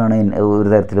ഉള്ളതാണ് ഒരു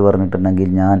തരത്തിൽ പറഞ്ഞിട്ടുണ്ടെങ്കിൽ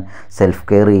ഞാൻ സെൽഫ്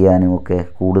കെയർ ചെയ്യാനും ഒക്കെ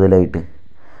കൂടുതലായിട്ട്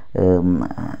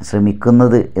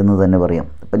ശ്രമിക്കുന്നത് എന്ന് തന്നെ പറയാം.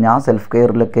 അപ്പം ഞാൻ സെൽഫ്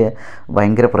കെയറിലൊക്കെ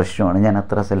ഭയങ്കര പ്രശ്നമാണ്. ഞാൻ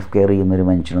അത്ര സെൽഫ് കെയർ ചെയ്യുന്നൊരു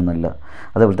മനുഷ്യനൊന്നുമല്ല.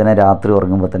 അതേപോലെ തന്നെ രാത്രി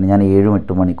ഉറങ്ങുമ്പോൾ തന്നെ ഞാൻ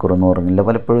 7-8 മണിക്കൂറൊന്നും ഉറങ്ങില്ല.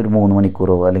 പലപ്പോഴും ഒരു 3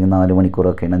 മണിക്കൂറോ അല്ലെങ്കിൽ 4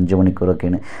 മണിക്കൂറൊക്കെയാണ്, 5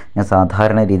 മണിക്കൂറൊക്കെയാണ് ഞാൻ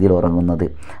സാധാരണ രീതിയിൽ ഉറങ്ങുന്നത്.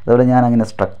 അതുപോലെ ഞാൻ അങ്ങനെ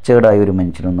സ്ട്രക്ചേർഡായ ഒരു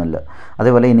മനുഷ്യനൊന്നുമല്ല.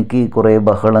 അതേപോലെ എനിക്ക് കുറേ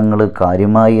ബഹളങ്ങൾ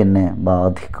കാര്യമായി എന്നെ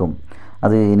ബാധിക്കും.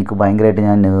 അത് എനിക്ക് ഭയങ്കരമായിട്ട്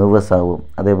ഞാൻ നെർവസ് ആവും.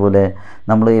 അതേപോലെ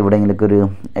നമ്മൾ എവിടെയെങ്കിലുമൊക്കെ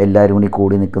എല്ലാവരും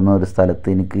കൂടി നിൽക്കുന്ന ഒരു സ്ഥലത്ത്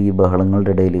എനിക്ക് ഈ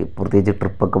ബഹളങ്ങളുടെ ഇടയിൽ, പ്രത്യേകിച്ച്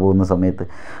ട്രിപ്പൊക്കെ പോകുന്ന സമയത്ത്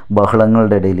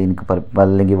ബഹളങ്ങളുടെ ഇടയിൽ എനിക്ക്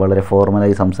അല്ലെങ്കിൽ വളരെ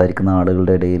ഫോർമലായി സംസാരിക്കുന്ന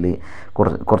ആളുകളുടെ ഇടയിൽ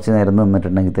കുറച്ച് നേരം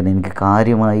നിന്നിട്ടുണ്ടെങ്കിൽ തന്നെ എനിക്ക്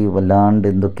കാര്യമായി വല്ലാണ്ട്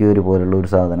എന്തൊക്കെയോ ഒരു പോലുള്ള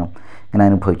ഒരു സാധനം ഇങ്ങനെ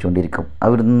അനുഭവിച്ചുകൊണ്ടിരിക്കും.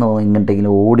 അവിടെ നിന്ന്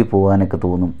ഇങ്ങോട്ടെങ്കിലും ഓടിപ്പോകാനൊക്കെ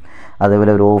തോന്നും.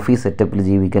 അതേപോലെ ഒരു ഓഫീസ് സെറ്റപ്പിൽ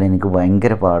ജീവിക്കാൻ എനിക്ക്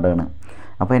ഭയങ്കര പാടാണ്.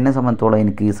 അപ്പോൾ എന്നെ സംബന്ധിച്ചോളം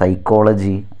എനിക്ക് ഈ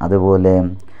സൈക്കോളജി, അതേപോലെ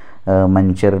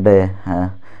മനുഷ്യരുടെ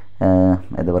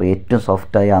എന്താ പറയുക, ഏറ്റവും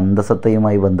സോഫ്റ്റായ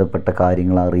അന്തസത്തയുമായി ബന്ധപ്പെട്ട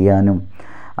കാര്യങ്ങൾ അറിയാനും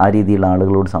ആ രീതിയിലുള്ള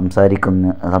ആളുകളോട്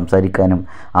സംസാരിക്കാനും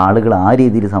ആളുകൾ ആ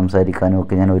രീതിയിൽ സംസാരിക്കാനും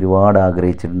ഒക്കെ ഞാൻ ഒരുപാട്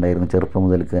ആഗ്രഹിച്ചിട്ടുണ്ടായിരുന്നു ചെറുപ്പം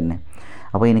മുതൽക്ക് തന്നെ.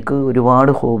 അപ്പോൾ എനിക്ക്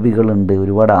ഒരുപാട് ഹോബികളുണ്ട്,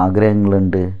 ഒരുപാട്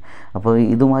ആഗ്രഹങ്ങളുണ്ട്. അപ്പോൾ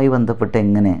ഇതുമായി ബന്ധപ്പെട്ട്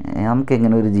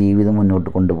നമുക്കെങ്ങനെ ഒരു ജീവിതം മുന്നോട്ട്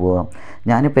കൊണ്ടുപോകാം,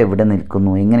 ഞാനിപ്പോൾ എവിടെ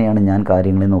നിൽക്കുന്നു, എങ്ങനെയാണ് ഞാൻ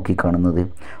കാര്യങ്ങളെ നോക്കിക്കാണുന്നത്,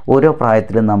 ഓരോ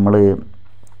പ്രായത്തിലും നമ്മൾ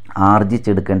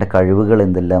ആർജിച്ചെടുക്കേണ്ട കഴിവുകൾ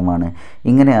എന്തെല്ലാമാണ്,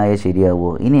 ഇങ്ങനെ ആയാൽ ശരിയാവുമോ,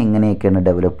 ഇനി എങ്ങനെയൊക്കെയാണ്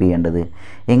ഡെവലപ്പ് ചെയ്യേണ്ടത്,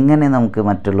 എങ്ങനെ നമുക്ക്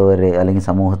മറ്റുള്ളവരെ അല്ലെങ്കിൽ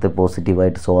സമൂഹത്തെ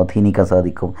പോസിറ്റീവായിട്ട് സ്വാധീനിക്കാൻ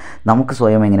സാധിക്കും, നമുക്ക്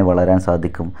സ്വയം എങ്ങനെ വളരാൻ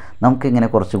സാധിക്കും, നമുക്കെങ്ങനെ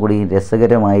കുറച്ചുകൂടി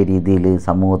രസകരമായ രീതിയിൽ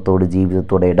സമൂഹത്തോട്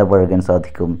ജീവിതത്തോട് ഇടപഴകാൻ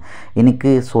സാധിക്കും,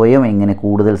 എനിക്ക് സ്വയം എങ്ങനെ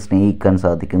കൂടുതൽ സ്നേഹിക്കാൻ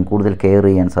സാധിക്കും, കൂടുതൽ കെയർ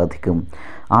ചെയ്യാൻ സാധിക്കും,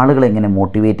 ആളുകളെ എങ്ങനെ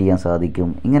മോട്ടിവേറ്റ് ചെയ്യാൻ സാധിക്കും,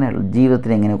 ഇങ്ങനെ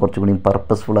ജീവിതത്തിൽ എങ്ങനെ കുറച്ചുകൂടി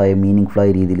പർപ്പസ്ഫുള്ളായ മീനിങ്ഫുള്ളായ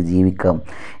രീതിയിൽ ജീവിക്കാം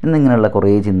എന്നിങ്ങനെയുള്ള കുറേ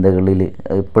ചിന്തകളിൽ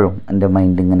എപ്പോഴും എൻ്റെ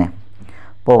മൈൻഡ് ഇങ്ങനെ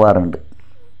പോവാറുണ്ട്.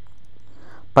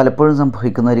 പലപ്പോഴും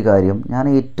സംഭവിക്കുന്ന ഒരു കാര്യം, ഞാൻ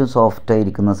ഏറ്റവും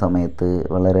സോഫ്റ്റായിരിക്കുന്ന സമയത്ത്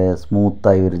വളരെ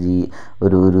സ്മൂത്തായ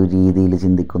ഒരു രീതിയിൽ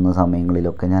ചിന്തിക്കുന്ന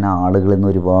സമയങ്ങളിലൊക്കെ ഞാൻ ആളുകളിൽ നിന്ന്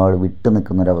ഒരുപാട് വിട്ടു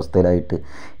നിൽക്കുന്നൊരവസ്ഥയിലായിട്ട്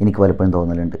എനിക്ക് പലപ്പോഴും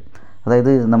തോന്നലുണ്ട്.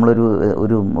 അതായത്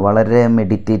ഒരു വളരെ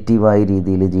മെഡിറ്റേറ്റീവായ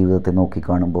രീതിയിൽ ജീവിതത്തെ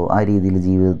നോക്കിക്കാണുമ്പോൾ, ആ രീതിയിൽ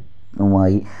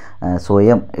ജീവിതവുമായി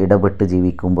സ്വയം ഇടപെട്ട്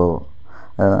ജീവിക്കുമ്പോൾ,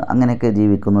 അങ്ങനെയൊക്കെ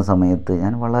ജീവിക്കുന്ന സമയത്ത്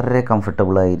ഞാൻ വളരെ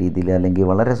കംഫർട്ടബിളായ രീതിയിൽ അല്ലെങ്കിൽ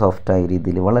വളരെ സോഫ്റ്റായ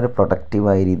രീതിയിൽ വളരെ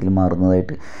പ്രൊഡക്റ്റീവായ രീതിയിൽ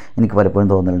മാറുന്നതായിട്ട് എനിക്ക് പലപ്പോഴും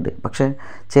തോന്നലുണ്ട്. പക്ഷേ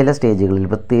ചില സ്റ്റേജുകളിൽ,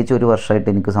 പ്രത്യേകിച്ച് ഒരു വർഷമായിട്ട്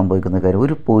എനിക്ക് സംഭവിക്കുന്ന കാര്യം,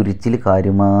 ഒരു പൊരിച്ചിൽ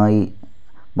കാര്യമായി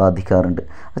ബാധിക്കാറുണ്ട്.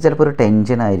 അത് ചിലപ്പോൾ ഒരു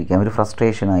ടെൻഷനായിരിക്കാം, ഒരു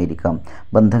ഫ്രസ്ട്രേഷനായിരിക്കാം,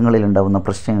 ബന്ധങ്ങളിലുണ്ടാകുന്ന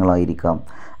പ്രശ്നങ്ങളായിരിക്കാം,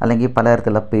 അല്ലെങ്കിൽ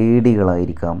പലതരത്തിലുള്ള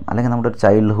പേടികളായിരിക്കാം, അല്ലെങ്കിൽ നമ്മുടെ ഒരു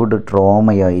ചൈൽഡ്ഹുഡ്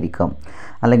ട്രോമയായിരിക്കാം,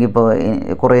 അല്ലെങ്കിൽ ഇപ്പോൾ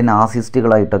കുറേ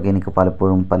നാസിസ്റ്റുകളായിട്ടൊക്കെ എനിക്ക്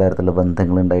പലപ്പോഴും പലതരത്തിലുള്ള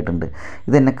ബന്ധങ്ങളുണ്ടായിട്ടുണ്ട്.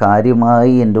 ഇതെന്നെ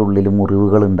കാര്യമായി എൻ്റെ ഉള്ളിൽ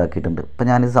മുറിവുകൾ ഉണ്ടാക്കിയിട്ടുണ്ട്. ഇപ്പോൾ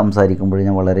ഞാനിത് സംസാരിക്കുമ്പോൾ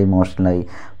ഞാൻ വളരെ ഇമോഷണലായി,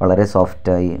 വളരെ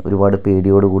സോഫ്റ്റായി, ഒരുപാട്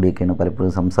പേടിയോട് കൂടിയൊക്കെയാണ്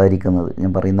പലപ്പോഴും സംസാരിക്കുന്നത്,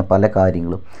 ഞാൻ പറയുന്ന പല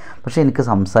കാര്യങ്ങളും. പക്ഷേ എനിക്ക്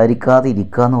സംസാരിക്കാതെ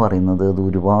ഇരിക്കുക എന്ന് പറയുന്നത് അത്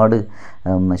ഒരുപാട്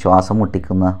ശ്വാസം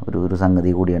മുട്ടിക്കുന്ന ഒരു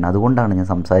സംഗതി കൂടിയാണ്. അതുകൊണ്ടാണ് ഞാൻ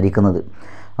സംസാരിക്കുന്നത്.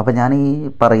 അപ്പോൾ ഞാൻ ഈ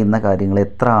പറയുന്ന കാര്യങ്ങൾ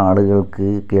എത്ര ആളുകൾക്ക്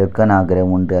കേൾക്കാൻ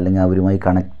ആഗ്രഹമുണ്ട് അല്ലെങ്കിൽ അവരുമായി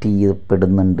കണക്റ്റ്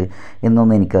ചെയ്യപ്പെടുന്നുണ്ട്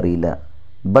എന്നൊന്നും എനിക്കറിയില്ല.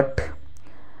 But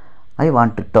I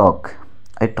want to talk,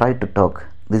 I try to talk.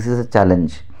 This is A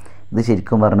challenge. ഇത്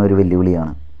ശരിക്കും പറഞ്ഞ ഒരു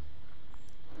വെല്ലുവിളിയാണ്.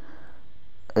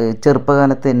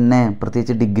 ചെറുപ്പകാലത്ത് എന്നെ,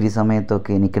 പ്രത്യേകിച്ച് ഡിഗ്രി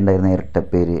സമയത്തൊക്കെ എനിക്കുണ്ടായിരുന്ന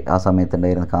ഇരട്ടപ്പേര്, ആ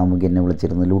സമയത്തുണ്ടായിരുന്ന കാമുകി എന്നെ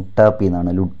വിളിച്ചിരുന്നത് ലുട്ടാപ്പി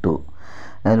എന്നാണ്.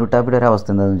 ലുട്ടാപ്പിയുടെ ഒരു അവസ്ഥ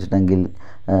എന്താണെന്ന് വെച്ചിട്ടുണ്ടെങ്കിൽ,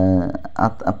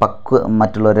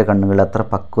 മറ്റുള്ളവരുടെ കണ്ണുകളിൽ അത്ര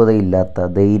പക്വതയില്ലാത്ത,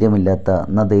 ധൈര്യമില്ലാത്ത,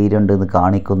 എന്നാൽ ധൈര്യമുണ്ടെന്ന്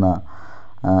കാണിക്കുന്ന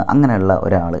അങ്ങനെയുള്ള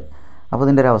ഒരാൾ. അപ്പോൾ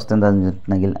ഇതിൻ്റെ ഒരു അവസ്ഥ എന്താണെന്ന്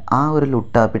വെച്ചിട്ടുണ്ടെങ്കിൽ, ആ ഒരു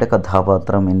ലുട്ടാപ്പിയുടെ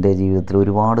കഥാപാത്രം എൻ്റെ ജീവിതത്തിൽ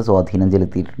ഒരുപാട് സ്വാധീനം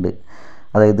ചെലുത്തിയിട്ടുണ്ട്.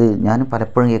 അതായത് ഞാൻ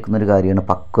പലപ്പോഴും കേൾക്കുന്നൊരു കാര്യമാണ്,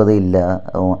 പക്വതയില്ല,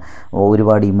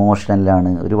 ഒരുപാട്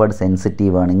ഇമോഷണലാണ്, ഒരുപാട്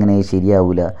സെൻസിറ്റീവാണ്, ഇങ്ങനെ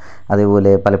ശരിയാവില്ല.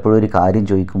 അതേപോലെ പലപ്പോഴും ഒരു കാര്യം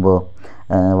ചോദിക്കുമ്പോൾ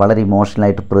വളരെ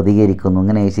ഇമോഷണലായിട്ട് പ്രതികരിക്കുന്നു,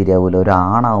 ഇങ്ങനെ ശരിയാവില്ല,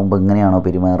 ഒരാണാവുമ്പോൾ ഇങ്ങനെയാണോ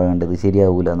പെരുമാറേണ്ടത്,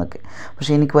 ശരിയാവില്ല എന്നൊക്കെ.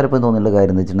 പക്ഷേ എനിക്ക് പലപ്പോഴും തോന്നിയുള്ള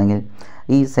കാര്യം എന്ന് വെച്ചിട്ടുണ്ടെങ്കിൽ,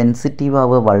 ഈ സെൻസിറ്റീവ്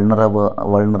ആവുക,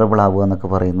 വൾണറബിൾ ആവുക എന്നൊക്കെ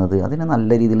പറയുന്നത് അതിന് നല്ല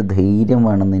രീതിയിൽ ധൈര്യം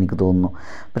വേണമെന്ന് എനിക്ക് തോന്നുന്നു.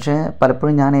 പക്ഷേ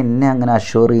പലപ്പോഴും ഞാൻ എന്നെ അങ്ങനെ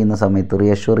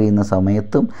റീഅഷ്യൂർ ചെയ്യുന്ന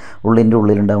സമയത്തും ഉള്ളിൻ്റെ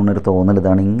ഉള്ളിലുണ്ടാകുന്ന ഒരു തോന്നൽ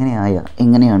ഇതാണ്,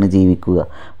 എങ്ങനെയാണ് ജീവിക്കുക,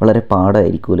 വളരെ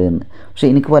പാടായിരിക്കുമല്ലോ എന്ന്. പക്ഷേ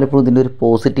എനിക്ക് പലപ്പോഴും ഇതിൻ്റെ ഒരു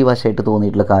പോസിറ്റീവ് വശമായിട്ട്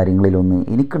തോന്നിയിട്ടുള്ള കാര്യങ്ങളിലൊന്ന്,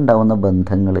 എനിക്കുണ്ടാവുന്ന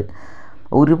ബന്ധങ്ങൾ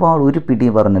ഒരു പിടി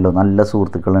പറഞ്ഞല്ലോ, നല്ല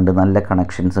സുഹൃത്തുക്കളുണ്ട്, നല്ല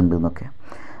കണക്ഷൻസ് ഉണ്ട് എന്നൊക്കെ.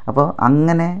 അപ്പോൾ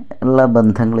അങ്ങനെ ഉള്ള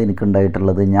ബന്ധങ്ങൾ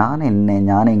എനിക്കുണ്ടായിട്ടുള്ളത് ഞാൻ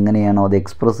എങ്ങനെയാണോ അത്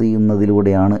എക്സ്പ്രസ്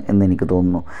ചെയ്യുന്നതിലൂടെയാണ് എന്നെനിക്ക്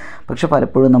തോന്നുന്നു. പക്ഷെ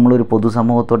പലപ്പോഴും നമ്മളൊരു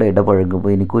പൊതുസമൂഹത്തോടെ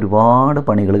ഇടപഴകുമ്പോൾ എനിക്ക് ഒരുപാട്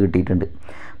പണികൾ കിട്ടിയിട്ടുണ്ട്,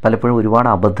 പലപ്പോഴും ഒരുപാട്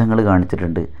അബദ്ധങ്ങൾ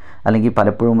കാണിച്ചിട്ടുണ്ട്, അല്ലെങ്കിൽ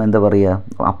പലപ്പോഴും എന്താ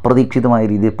പറയുക, അപ്രതീക്ഷിതമായ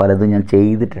രീതിയിൽ പലതും ഞാൻ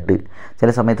ചെയ്തിട്ടുണ്ട്.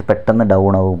 ചില സമയത്ത് പെട്ടെന്ന്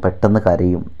ഡൗൺ ആവും, പെട്ടെന്ന്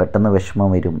കരയും, പെട്ടെന്ന് വിഷമം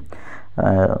വരും,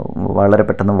 വളരെ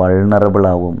പെട്ടെന്ന് വൾണറബിൾ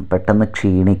ആവും, പെട്ടെന്ന്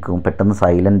ക്ഷീണിക്കും, പെട്ടെന്ന്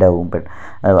സൈലൻ്റ് ആവും,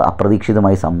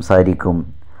 അപ്രതീക്ഷിതമായി സംസാരിക്കും,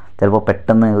 ചിലപ്പോൾ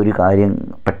പെട്ടെന്ന് ഒരു കാര്യം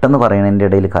പെട്ടെന്ന് പറയണതിൻ്റെ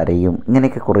ഇടയിൽ കരയും.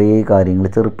 ഇങ്ങനെയൊക്കെ കുറേ കാര്യങ്ങൾ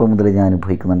ചെറുപ്പം മുതൽ ഞാൻ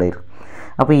അനുഭവിക്കുന്നുണ്ടായിരുന്നു.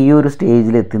 അപ്പോൾ ഈ ഒരു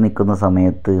സ്റ്റേജിൽ എത്തി നിൽക്കുന്ന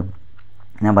സമയത്ത്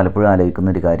ഞാൻ പലപ്പോഴും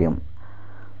ആലോചിക്കുന്നൊരു കാര്യം,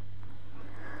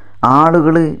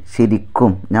 ആളുകൾ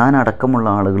ശരിക്കും, ഞാനടക്കമുള്ള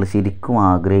ആളുകൾ ശരിക്കും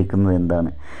ആഗ്രഹിക്കുന്നത്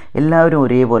എന്താണ്? എല്ലാവരും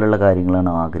ഒരേപോലെയുള്ള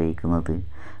കാര്യങ്ങളാണ് ആഗ്രഹിക്കുന്നത്.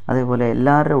 അതേപോലെ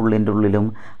എല്ലാവരുടെ ഉള്ളിലും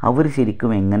അവർ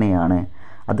ശരിക്കും എങ്ങനെയാണ്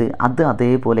അത്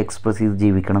അതേപോലെ എക്സ്പ്രസ് ചെയ്ത്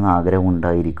ജീവിക്കണം എന്ന് ആഗ്രഹം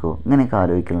ഉണ്ടായിരിക്കുമോ? ഇങ്ങനെയൊക്കെ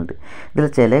ആലോചിക്കുന്നുണ്ട്. ഇതിൽ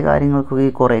ചില കാര്യങ്ങൾക്കൊക്കെ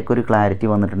കുറേയൊക്കെ ഒരു ക്ലാരിറ്റി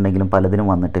വന്നിട്ടുണ്ടെങ്കിലും പലതിനും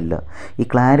വന്നിട്ടില്ല. ഈ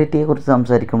ക്ലാരിറ്റിയെക്കുറിച്ച്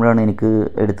സംസാരിക്കുമ്പോഴാണ് എനിക്ക്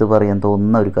എടുത്തു പറയാൻ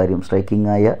തോന്നുന്ന ഒരു കാര്യം,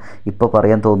 ഇപ്പോൾ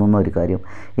പറയാൻ തോന്നുന്ന ഒരു കാര്യം,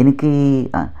 എനിക്ക് ഈ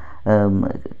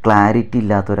ക്ലാരിറ്റി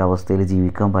ഇല്ലാത്തൊരവസ്ഥയിൽ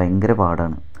ജീവിക്കാൻ ഭയങ്കര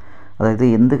പാടാണ്. അതായത്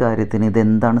എന്ത് കാര്യത്തിന്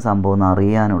ഇതെന്താണ് സംഭവം എന്ന്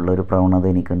അറിയാനുള്ള ഒരു പ്രവണത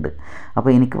എനിക്കുണ്ട്. അപ്പോൾ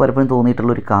എനിക്ക് പലപ്പോഴും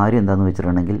തോന്നിയിട്ടുള്ളൊരു കാര്യം എന്താണെന്ന്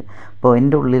വെച്ചിട്ടുണ്ടെങ്കിൽ, ഇപ്പോൾ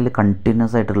എൻ്റെ ഉള്ളിൽ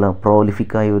കണ്ടിന്യൂസ് ആയിട്ടുള്ള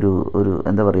പ്രോലിഫിക്കായ ഒരു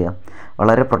എന്താ പറയുക,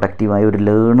 വളരെ പ്രൊഡക്റ്റീവായ ഒരു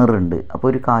ലേണർ ഉണ്ട്. അപ്പോൾ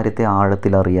ഒരു കാര്യത്തെ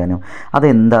ആഴത്തിൽ അറിയാനും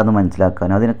അതെന്താണെന്ന്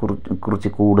മനസ്സിലാക്കാനും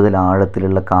അതിനെക്കുറിച്ച് കൂടുതൽ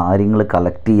ആഴത്തിലുള്ള കാര്യങ്ങൾ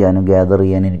കളക്ട് ചെയ്യാനും ഗ്യാദർ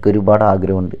ചെയ്യാനും എനിക്കൊരുപാട്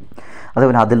ആഗ്രഹമുണ്ട്.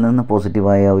 അതേപോലെ അതിൽ നിന്ന്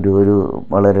പോസിറ്റീവായ ഒരു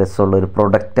വളരെ രസമുള്ള ഒരു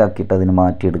പ്രൊഡക്റ്റ് ആക്കിയിട്ട് അതിനെ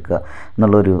മാറ്റിയെടുക്കുക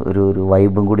എന്നുള്ളൊരു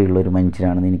വൈബും കൂടിയുള്ള ഒരു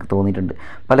മനുഷ്യനാണെന്ന് എനിക്ക് തോന്നിയിട്ടുണ്ട്.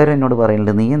 പലരും എന്നോട്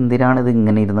പറയുന്നുണ്ട്, നീ എന്തിനാണ് ഇത്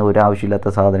ഇങ്ങനെ ഇരുന്ന്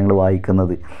ഒരാവശ്യമില്ലാത്ത സാധനങ്ങൾ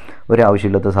വായിക്കുന്നത്,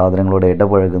 ഒരാവശ്യമില്ലാത്ത സാധനങ്ങളോട്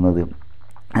ഇടപഴകുന്നത്?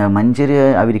 മനുഷ്യർ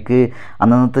അവർക്ക്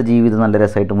അന്നത്തെ ജീവിതം നല്ല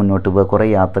രസമായിട്ട് മുന്നോട്ട് പോകുക, കുറേ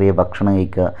യാത്ര ചെയ്യുക, ഭക്ഷണം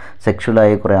കഴിക്കുക,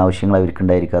 സെക്ഷുവലായ കുറേ ആവശ്യങ്ങൾ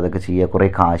അവർക്കുണ്ടായിരിക്കുക, അതൊക്കെ ചെയ്യുക, കുറേ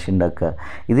കാശുണ്ടാക്കുക.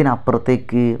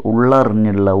 ഇതിനപ്പുറത്തേക്ക്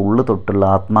ഉള്ളു തൊട്ടുള്ള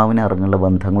ആത്മാവിനെ അറിഞ്ഞുള്ള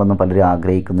ബന്ധങ്ങളൊന്നും പലരും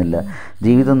ആഗ്രഹിക്കുന്നില്ല.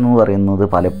 ജീവിതം എന്ന് പറയുന്നത്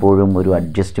പലപ്പോഴും ഒരു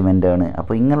അഡ്ജസ്റ്റ്മെൻറ്റാണ്.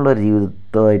 അപ്പോൾ ഇങ്ങനെയുള്ള ഒരു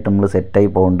ജീവിതമായിട്ട് നമ്മൾ സെറ്റായി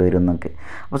പോകേണ്ടി വരും എന്നൊക്കെ.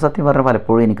 അപ്പോൾ സത്യം പറഞ്ഞാൽ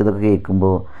പലപ്പോഴും എനിക്കിതൊക്കെ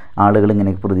കേൾക്കുമ്പോൾ ആളുകൾ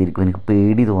ഇങ്ങനെ പ്രതികരിക്കും, എനിക്ക്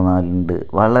പേടി തോന്നാറുണ്ട്.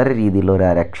 വളരെ രീതിയിലുള്ള ഒരു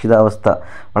അരക്ഷിതാവസ്ഥ,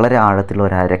 വളരെ ആഴത്തിലുള്ള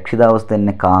ഒരു അരക്ഷിതാവസ്ഥ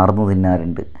എന്നെ കാർന്നു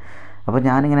തിന്നാറുണ്ട്. അപ്പോൾ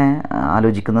ഞാനിങ്ങനെ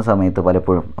ആലോചിക്കുന്ന സമയത്ത്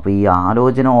പലപ്പോഴും, അപ്പോൾ ഈ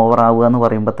ആലോചന ഓവറാവുക എന്ന്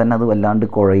പറയുമ്പോൾ തന്നെ അത് വല്ലാണ്ട്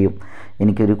കുഴയും,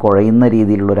 എനിക്കൊരു കുഴയുന്ന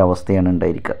രീതിയിലുള്ളൊരവസ്ഥയാണ്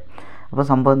ഉണ്ടായിരിക്കുക. അപ്പോൾ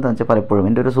സംഭവം എന്താണെന്ന് വെച്ചാൽ, പലപ്പോഴും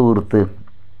എൻ്റെ ഒരു സുഹൃത്ത്,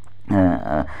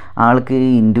 ആൾക്ക്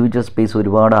ഇൻഡിവിജ്വൽ സ്പേസ്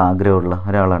ഒരുപാട് ആഗ്രഹമുള്ള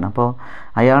ഒരാളാണ്. അപ്പോൾ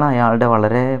അയാളുടെ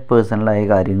വളരെ പേഴ്സണലായ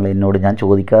കാര്യങ്ങൾ എന്നോട് ഞാൻ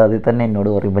ചോദിക്കാതെ തന്നെ എന്നോട്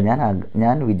പറയുമ്പോൾ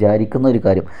ഞാൻ വിചാരിക്കുന്ന ഒരു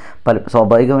കാര്യം,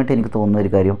 സ്വാഭാവികമായിട്ട് എനിക്ക് തോന്നുന്ന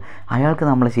ഒരു കാര്യം, അയാൾക്ക്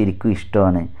നമ്മളെ ശരിക്കും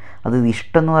ഇഷ്ടമാണ്. അത്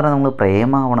ഇഷ്ടം എന്ന് പറഞ്ഞാൽ നമ്മൾ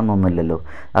പ്രേമാവണം എന്നൊന്നുമില്ലല്ലോ.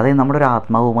 അതായത് നമ്മുടെ ഒരു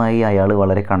ആത്മാവുമായി അയാൾ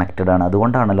വളരെ കണക്റ്റഡാണ്,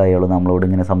 അതുകൊണ്ടാണല്ലോ അയാൾ നമ്മളോട്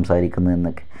ഇങ്ങനെ സംസാരിക്കുന്നത്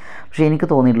എന്നൊക്കെ. പക്ഷേ എനിക്ക്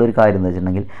തോന്നിയിട്ടുള്ളൊരു കാര്യം എന്ന്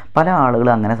വെച്ചിട്ടുണ്ടെങ്കിൽ, പല ആളുകൾ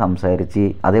അങ്ങനെ സംസാരിച്ച്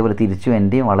അതേപോലെ തിരിച്ചും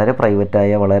എൻ്റെയും വളരെ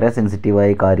പ്രൈവറ്റായ വളരെ സെൻസിറ്റീവായ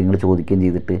കാര്യങ്ങൾ ചോദിക്കുകയും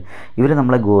ചെയ്തിട്ട് ഇവർ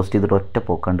നമ്മളെ ഗോസ്റ്റ് ചെയ്തിട്ട് ഒറ്റ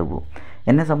പോക്കാണ്ട് പോകും.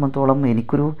 എന്നെ സംബന്ധിച്ചോളം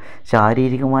എനിക്കൊരു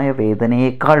ശാരീരികമായ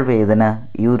വേദനയേക്കാൾ വേദന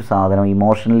ഈ ഒരു സാധനം,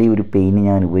 ഇമോഷണലി ഒരു പെയിൻ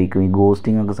ഞാൻ അനുഭവിക്കും ഈ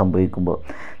ഗോസ്റ്റിംഗ് ഒക്കെ സംഭവിക്കുമ്പോൾ.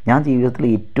 ഞാൻ ജീവിതത്തിൽ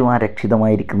ഏറ്റവും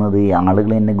അരക്ഷിതമായിരിക്കുന്നത് ഈ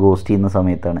ആളുകൾ എന്നെ ഗോസ്റ്റ് ചെയ്യുന്ന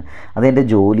സമയത്താണ്. അതെൻ്റെ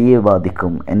ജോലിയെ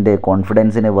ബാധിക്കും, എൻ്റെ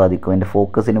കോൺഫിഡൻസിനെ ബാധിക്കും, എൻ്റെ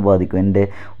ഫോക്കസിനെ ബാധിക്കും, എൻ്റെ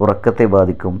ഉറക്കത്തെ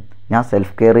ബാധിക്കും. ഞാൻ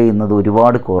സെൽഫ് കെയർ ചെയ്യുന്നത്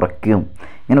ഒരുപാട് കുറയ്ക്കും.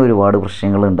 ഇങ്ങനെ ഒരുപാട്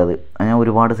പ്രശ്നങ്ങളുണ്ടത്. ഞാൻ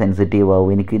ഒരുപാട് സെൻസിറ്റീവ്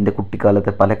ആവും, എനിക്ക് എൻ്റെ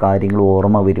കുട്ടിക്കാലത്തെ പല കാര്യങ്ങളും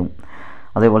ഓർമ്മ വരും.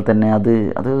 അതേപോലെ തന്നെ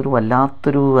അത് ഒരു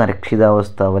വല്ലാത്തൊരു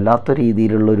അരക്ഷിതാവസ്ഥ, വല്ലാത്ത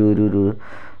രീതിയിലുള്ള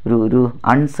ഒരു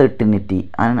അൺസെർട്ടിനിറ്റി,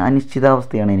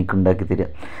 അനിശ്ചിതാവസ്ഥയാണ് എനിക്ക് ഉണ്ടാക്കി തരിക.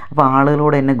 അപ്പോൾ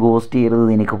ആളുകളോട് എന്നെ ഗോസ്റ്റ്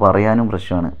ചെയ്യരുത് എനിക്ക് പറയാനും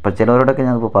പ്രശ്നമാണ്. ഇപ്പോൾ ചിലവരോടൊക്കെ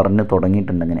ഞാനിപ്പോൾ പറഞ്ഞു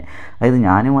തുടങ്ങിയിട്ടുണ്ട് അങ്ങനെ. അതായത്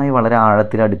ഞാനുമായി വളരെ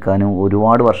ആഴത്തിലടുക്കാനും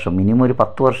ഒരുപാട് വർഷം, മിനിമം ഒരു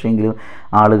 10 വർഷമെങ്കിലും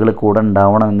ആളുകൾ കൂടെ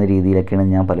ഉണ്ടാവണം എന്ന രീതിയിലൊക്കെയാണ്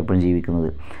ഞാൻ പലപ്പോഴും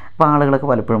ജീവിക്കുന്നത്. അപ്പോൾ ആളുകളൊക്കെ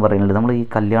പലപ്പോഴും പറയുന്നുണ്ട് നമ്മൾ ഈ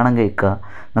കല്യാണം കഴിക്കുക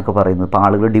എന്നൊക്കെ പറയുന്നത്, ഇപ്പോൾ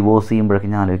ആളുകൾ ഡിവോഴ്സ് ചെയ്യുമ്പോഴൊക്കെ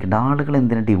ഞാൻ ആലോചിക്കേണ്ട ആളുകൾ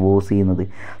എന്തിനാണ് ഡിവോഴ്സ് ചെയ്യുന്നത്?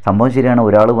 സംഭവം ശരിയാണ്,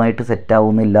 ഒരാളുമായിട്ട്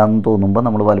സെറ്റാവുന്നില്ല എന്ന് തോന്നുമ്പോൾ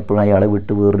നമ്മൾ പലപ്പോഴും അയാളെ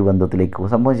വിട്ട് വേറൊരു ബന്ധത്തിലേക്ക്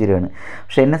പോകും, സംഭവം ശരിയാണ്.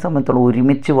 പക്ഷേ എന്നെ സംബന്ധിച്ചോളം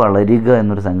ഒരുമിച്ച് വളരുക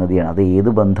എന്നൊരു സംഗതിയാണ്. അത്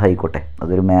ഏത് ബന്ധമായിക്കോട്ടെ,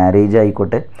 അതൊരു മാരേജ്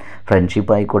ആയിക്കോട്ടെ,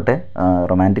 ഫ്രണ്ട്ഷിപ്പ് ആയിക്കോട്ടെ,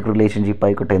 റൊമാൻറ്റിക് റിലേഷൻഷിപ്പ്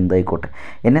ആയിക്കോട്ടെ, എന്തായിക്കോട്ടെ,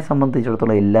 എന്നെ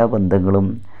സംബന്ധിച്ചിടത്തോളം എല്ലാ ബന്ധങ്ങളും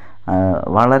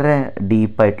വളരെ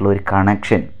ഡീപ്പായിട്ടുള്ള ഒരു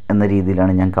കണക്ഷൻ എന്ന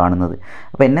രീതിയിലാണ് ഞാൻ കാണുന്നത്.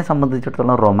 അപ്പോൾ എന്നെ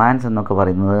സംബന്ധിച്ചിടത്തോളം റൊമാൻസ് എന്നൊക്കെ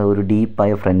പറയുന്നത് ഒരു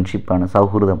ഡീപ്പായ ഫ്രണ്ട്ഷിപ്പാണ്,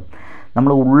 സൗഹൃദം.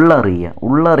 നമ്മൾ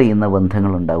ഉള്ളറിയുന്ന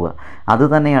ബന്ധങ്ങളുണ്ടാവുക, അത്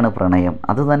തന്നെയാണ് പ്രണയം,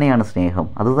 അത് തന്നെയാണ് സ്നേഹം,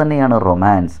 അത് തന്നെയാണ്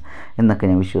റൊമാൻസ് എന്നൊക്കെ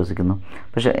ഞാൻ വിശ്വസിക്കുന്നു.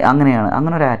 പക്ഷേ അങ്ങനെ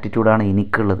ഒരു ആറ്റിറ്റ്യൂഡാണ്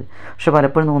എനിക്കുള്ളത്. പക്ഷെ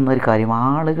പലപ്പോഴും തോന്നുന്ന ഒരു കാര്യം,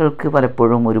 ആളുകൾക്ക്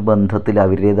പലപ്പോഴും ഒരു ബന്ധത്തിൽ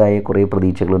അവരുടേതായ കുറേ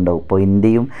പ്രതീക്ഷകളുണ്ടാവും. ഇപ്പോൾ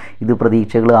എൻ്റെയും ഇത്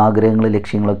പ്രതീക്ഷകൾ, ആഗ്രഹങ്ങൾ,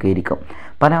 ലക്ഷ്യങ്ങളൊക്കെ ആയിരിക്കും.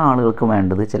 പല ആളുകൾക്കും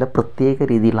വേണ്ടത് ചില പ്രത്യേക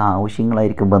രീതിയിലുള്ള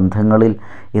ആവശ്യങ്ങളായിരിക്കും ബന്ധങ്ങളിൽ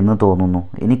എന്ന് തോന്നുന്നു.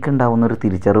 എനിക്കുണ്ടാവുന്നൊരു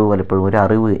തിരിച്ചറിവ്, പലപ്പോഴും ഒരു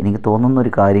അറിവ്, എനിക്ക്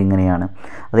തോന്നുന്നൊരു കാര്യം ഇങ്ങനെയാണ്.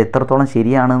 അത് എത്രത്തോളം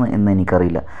ശരിയാണ് എന്ന്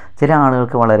എനിക്കറിയില്ല. ചില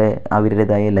ആളുകൾക്ക് വളരെ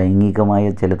അവരുടേതായ ലൈംഗികമായ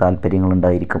ചില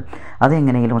താല്പര്യങ്ങളുണ്ടായിരിക്കും,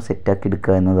 അതെങ്ങനെയെങ്കിലും സെറ്റാക്കി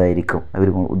എടുക്കുക എന്നതായിരിക്കും അവർ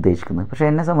ഉദ്ദേശിക്കുന്നത്. പക്ഷേ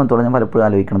എന്നെ സംബന്ധിച്ചോളം ഞാൻ പലപ്പോഴും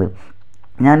ആലോചിക്കുന്നത്,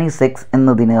 ഞാൻ ഈ സെക്സ്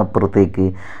എന്നതിന് അപ്പുറത്തേക്ക്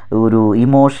ഒരു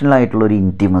ഇമോഷണലായിട്ടുള്ളൊരു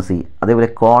ഇൻറ്റിമസി, അതേപോലെ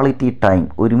ക്വാളിറ്റി ടൈം,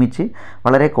 ഒരുമിച്ച്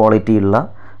വളരെ ക്വാളിറ്റിയുള്ള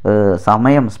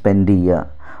സമയം സ്പെൻഡ് ചെയ്യുക,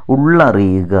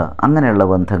 ഉള്ളറിയുക, അങ്ങനെയുള്ള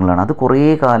ബന്ധങ്ങളാണ്. അത് കുറേ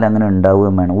കാലം അങ്ങനെ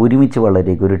ഉണ്ടാവുകയും വേണം, ഒരുമിച്ച്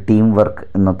വളരുക, ഒരു ടീം വർക്ക്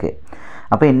എന്നൊക്കെ.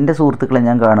 അപ്പോൾ എൻ്റെ സുഹൃത്തുക്കളെ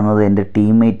ഞാൻ കാണുന്നത് എൻ്റെ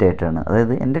ടീംമേറ്റ് ആയിട്ടാണ്.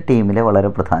 അതായത് എൻ്റെ ടീമിലെ വളരെ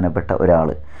പ്രധാനപ്പെട്ട ഒരാൾ,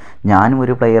 ഞാനും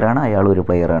ഒരു പ്ലെയറാണ്, അയാളും ഒരു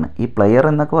പ്ലെയറാണ്. ഈ പ്ലെയർ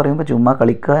എന്നൊക്കെ പറയുമ്പോൾ ചുമ്മാ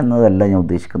കളിക്കുക എന്നതല്ല ഞാൻ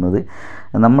ഉദ്ദേശിക്കുന്നത്.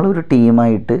 നമ്മളൊരു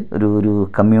ടീമായിട്ട് ഒരു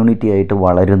കമ്മ്യൂണിറ്റി ആയിട്ട്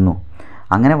വളരുന്നു.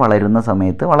 അങ്ങനെ വളരുന്ന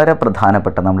സമയത്ത് വളരെ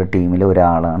പ്രധാനപ്പെട്ട നമ്മുടെ ടീമിലെ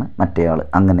ഒരാളാണ് മറ്റേയാൾ.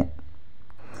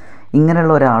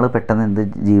 ഇങ്ങനെയുള്ള ഒരാൾ പെട്ടെന്ന് എൻ്റെ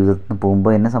ജീവിതത്തിൽ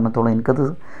പോകുമ്പോൾ എന്നെ സംബന്ധിച്ചോളം എനിക്കത്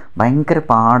ഭയങ്കര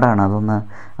പാടാണ്.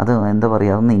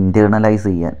 അതൊന്ന് ഇൻറ്റേർണലൈസ്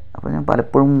ചെയ്യാൻ. അപ്പോൾ ഞാൻ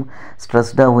പലപ്പോഴും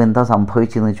സ്ട്രെസ്ഡ് ആവും, എന്താ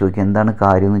സംഭവിച്ചതെന്ന് ചോദിക്കും, എന്താണ്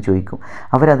കാര്യമെന്ന് ചോദിക്കും.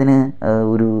 അവരതിന്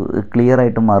ഒരു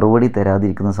ക്ലിയറായിട്ട് മറുപടി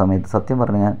തരാതിരിക്കുന്ന സമയത്ത് സത്യം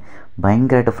പറഞ്ഞാൽ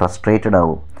ഭയങ്കരമായിട്ട് ഫ്രസ്ട്രേറ്റഡ്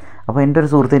ആവും. അപ്പോൾ എൻ്റെ ഒരു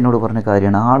സുഹൃത്ത് എന്നോട് പറഞ്ഞ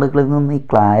കാര്യമാണ്, ആളുകളിൽ നിന്ന് ഈ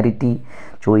ക്ലാരിറ്റി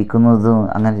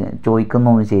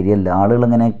ചോദിക്കുന്നൊന്നും ശരിയല്ല.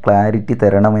 ആളുകളങ്ങനെ ക്ലാരിറ്റി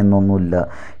തരണമെന്നൊന്നുമില്ല,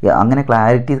 അങ്ങനെ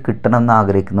ക്ലാരിറ്റി കിട്ടണമെന്ന്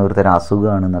ആഗ്രഹിക്കുന്ന ഒരു തരം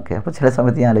അസുഖമാണെന്നൊക്കെ. അപ്പോൾ ചില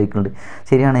സമയത്ത് ഞാൻ ആലോചിക്കുന്നുണ്ട്,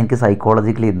 ശരിയാണ്, എനിക്ക്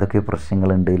സൈക്കോളജിക്കലി എന്തൊക്കെ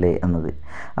പ്രശ്നങ്ങളുണ്ട് ഇല്ലേ എന്നത്.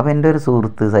 അപ്പോൾ എൻ്റെ ഒരു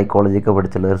സുഹൃത്ത്, സൈക്കോളജിയൊക്കെ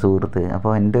പഠിച്ചുള്ള ഒരു സുഹൃത്ത്,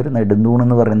 അപ്പോൾ എൻ്റെ ഒരു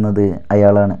നെടുന്തൂണെന്ന് പറയുന്നത്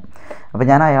അയാളാണ്. അപ്പോൾ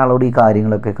ഞാൻ അയാളോട് ഈ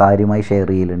കാര്യങ്ങളൊക്കെ കാര്യമായി ഷെയർ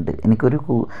ചെയ്യലുണ്ട്.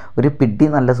 എനിക്കൊരു പിടി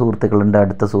നല്ല സുഹൃത്തുക്കളുണ്ട്,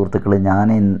 അടുത്ത സുഹൃത്തുക്കൾ. ഞാൻ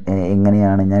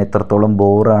എങ്ങനെയാണ്, ഞാൻ എത്രത്തോളം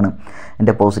ബോറാണ്,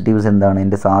 എൻ്റെ പോസിറ്റീവ്സ് എന്താണ്,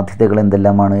 എൻ്റെ സാധ്യതകൾ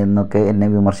എന്തെല്ലാമാണ് എന്നൊക്കെ എന്നെ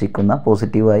വിമർശിക്കുന്ന,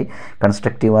 പോസിറ്റീവായി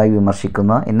കൺസ്ട്രക്റ്റീവായി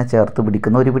വിമർശിക്കുന്ന, എന്നെ ചേർത്ത്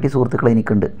പിടിക്കുന്ന ഒരു പിടി സുഹൃത്തുക്കൾ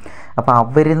എനിക്കുണ്ട്. അപ്പോൾ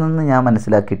അവരിൽ നിന്ന് ഞാൻ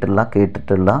മനസ്സിലാക്കിയിട്ടുള്ള,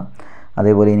 കേട്ടിട്ടുള്ള,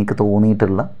 അതേപോലെ എനിക്ക്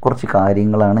തോന്നിയിട്ടുള്ള കുറച്ച്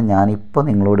കാര്യങ്ങളാണ് ഞാനിപ്പോൾ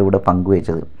നിങ്ങളോട് ഇവിടെ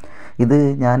പങ്കുവച്ചത്. ഇത്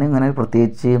ഞാനിങ്ങനെ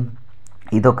പ്രത്യേകിച്ച്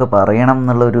ഇതൊക്കെ പറയണം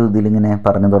എന്നുള്ളൊരു ഇതിലിങ്ങനെ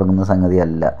പറഞ്ഞു തുടങ്ങുന്ന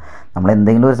സംഗതിയല്ല.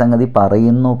 നമ്മളെന്തെങ്കിലും ഒരു സംഗതി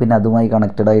പറയുന്നു, പിന്നെ അതുമായി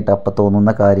കണക്റ്റഡായിട്ട് അപ്പം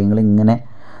തോന്നുന്ന കാര്യങ്ങൾ ഇങ്ങനെ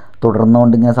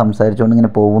തുടർന്നുകൊണ്ട് ഇങ്ങനെ സംസാരിച്ചുകൊണ്ട്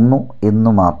ഇങ്ങനെ പോകുന്നു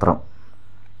എന്ന് മാത്രം.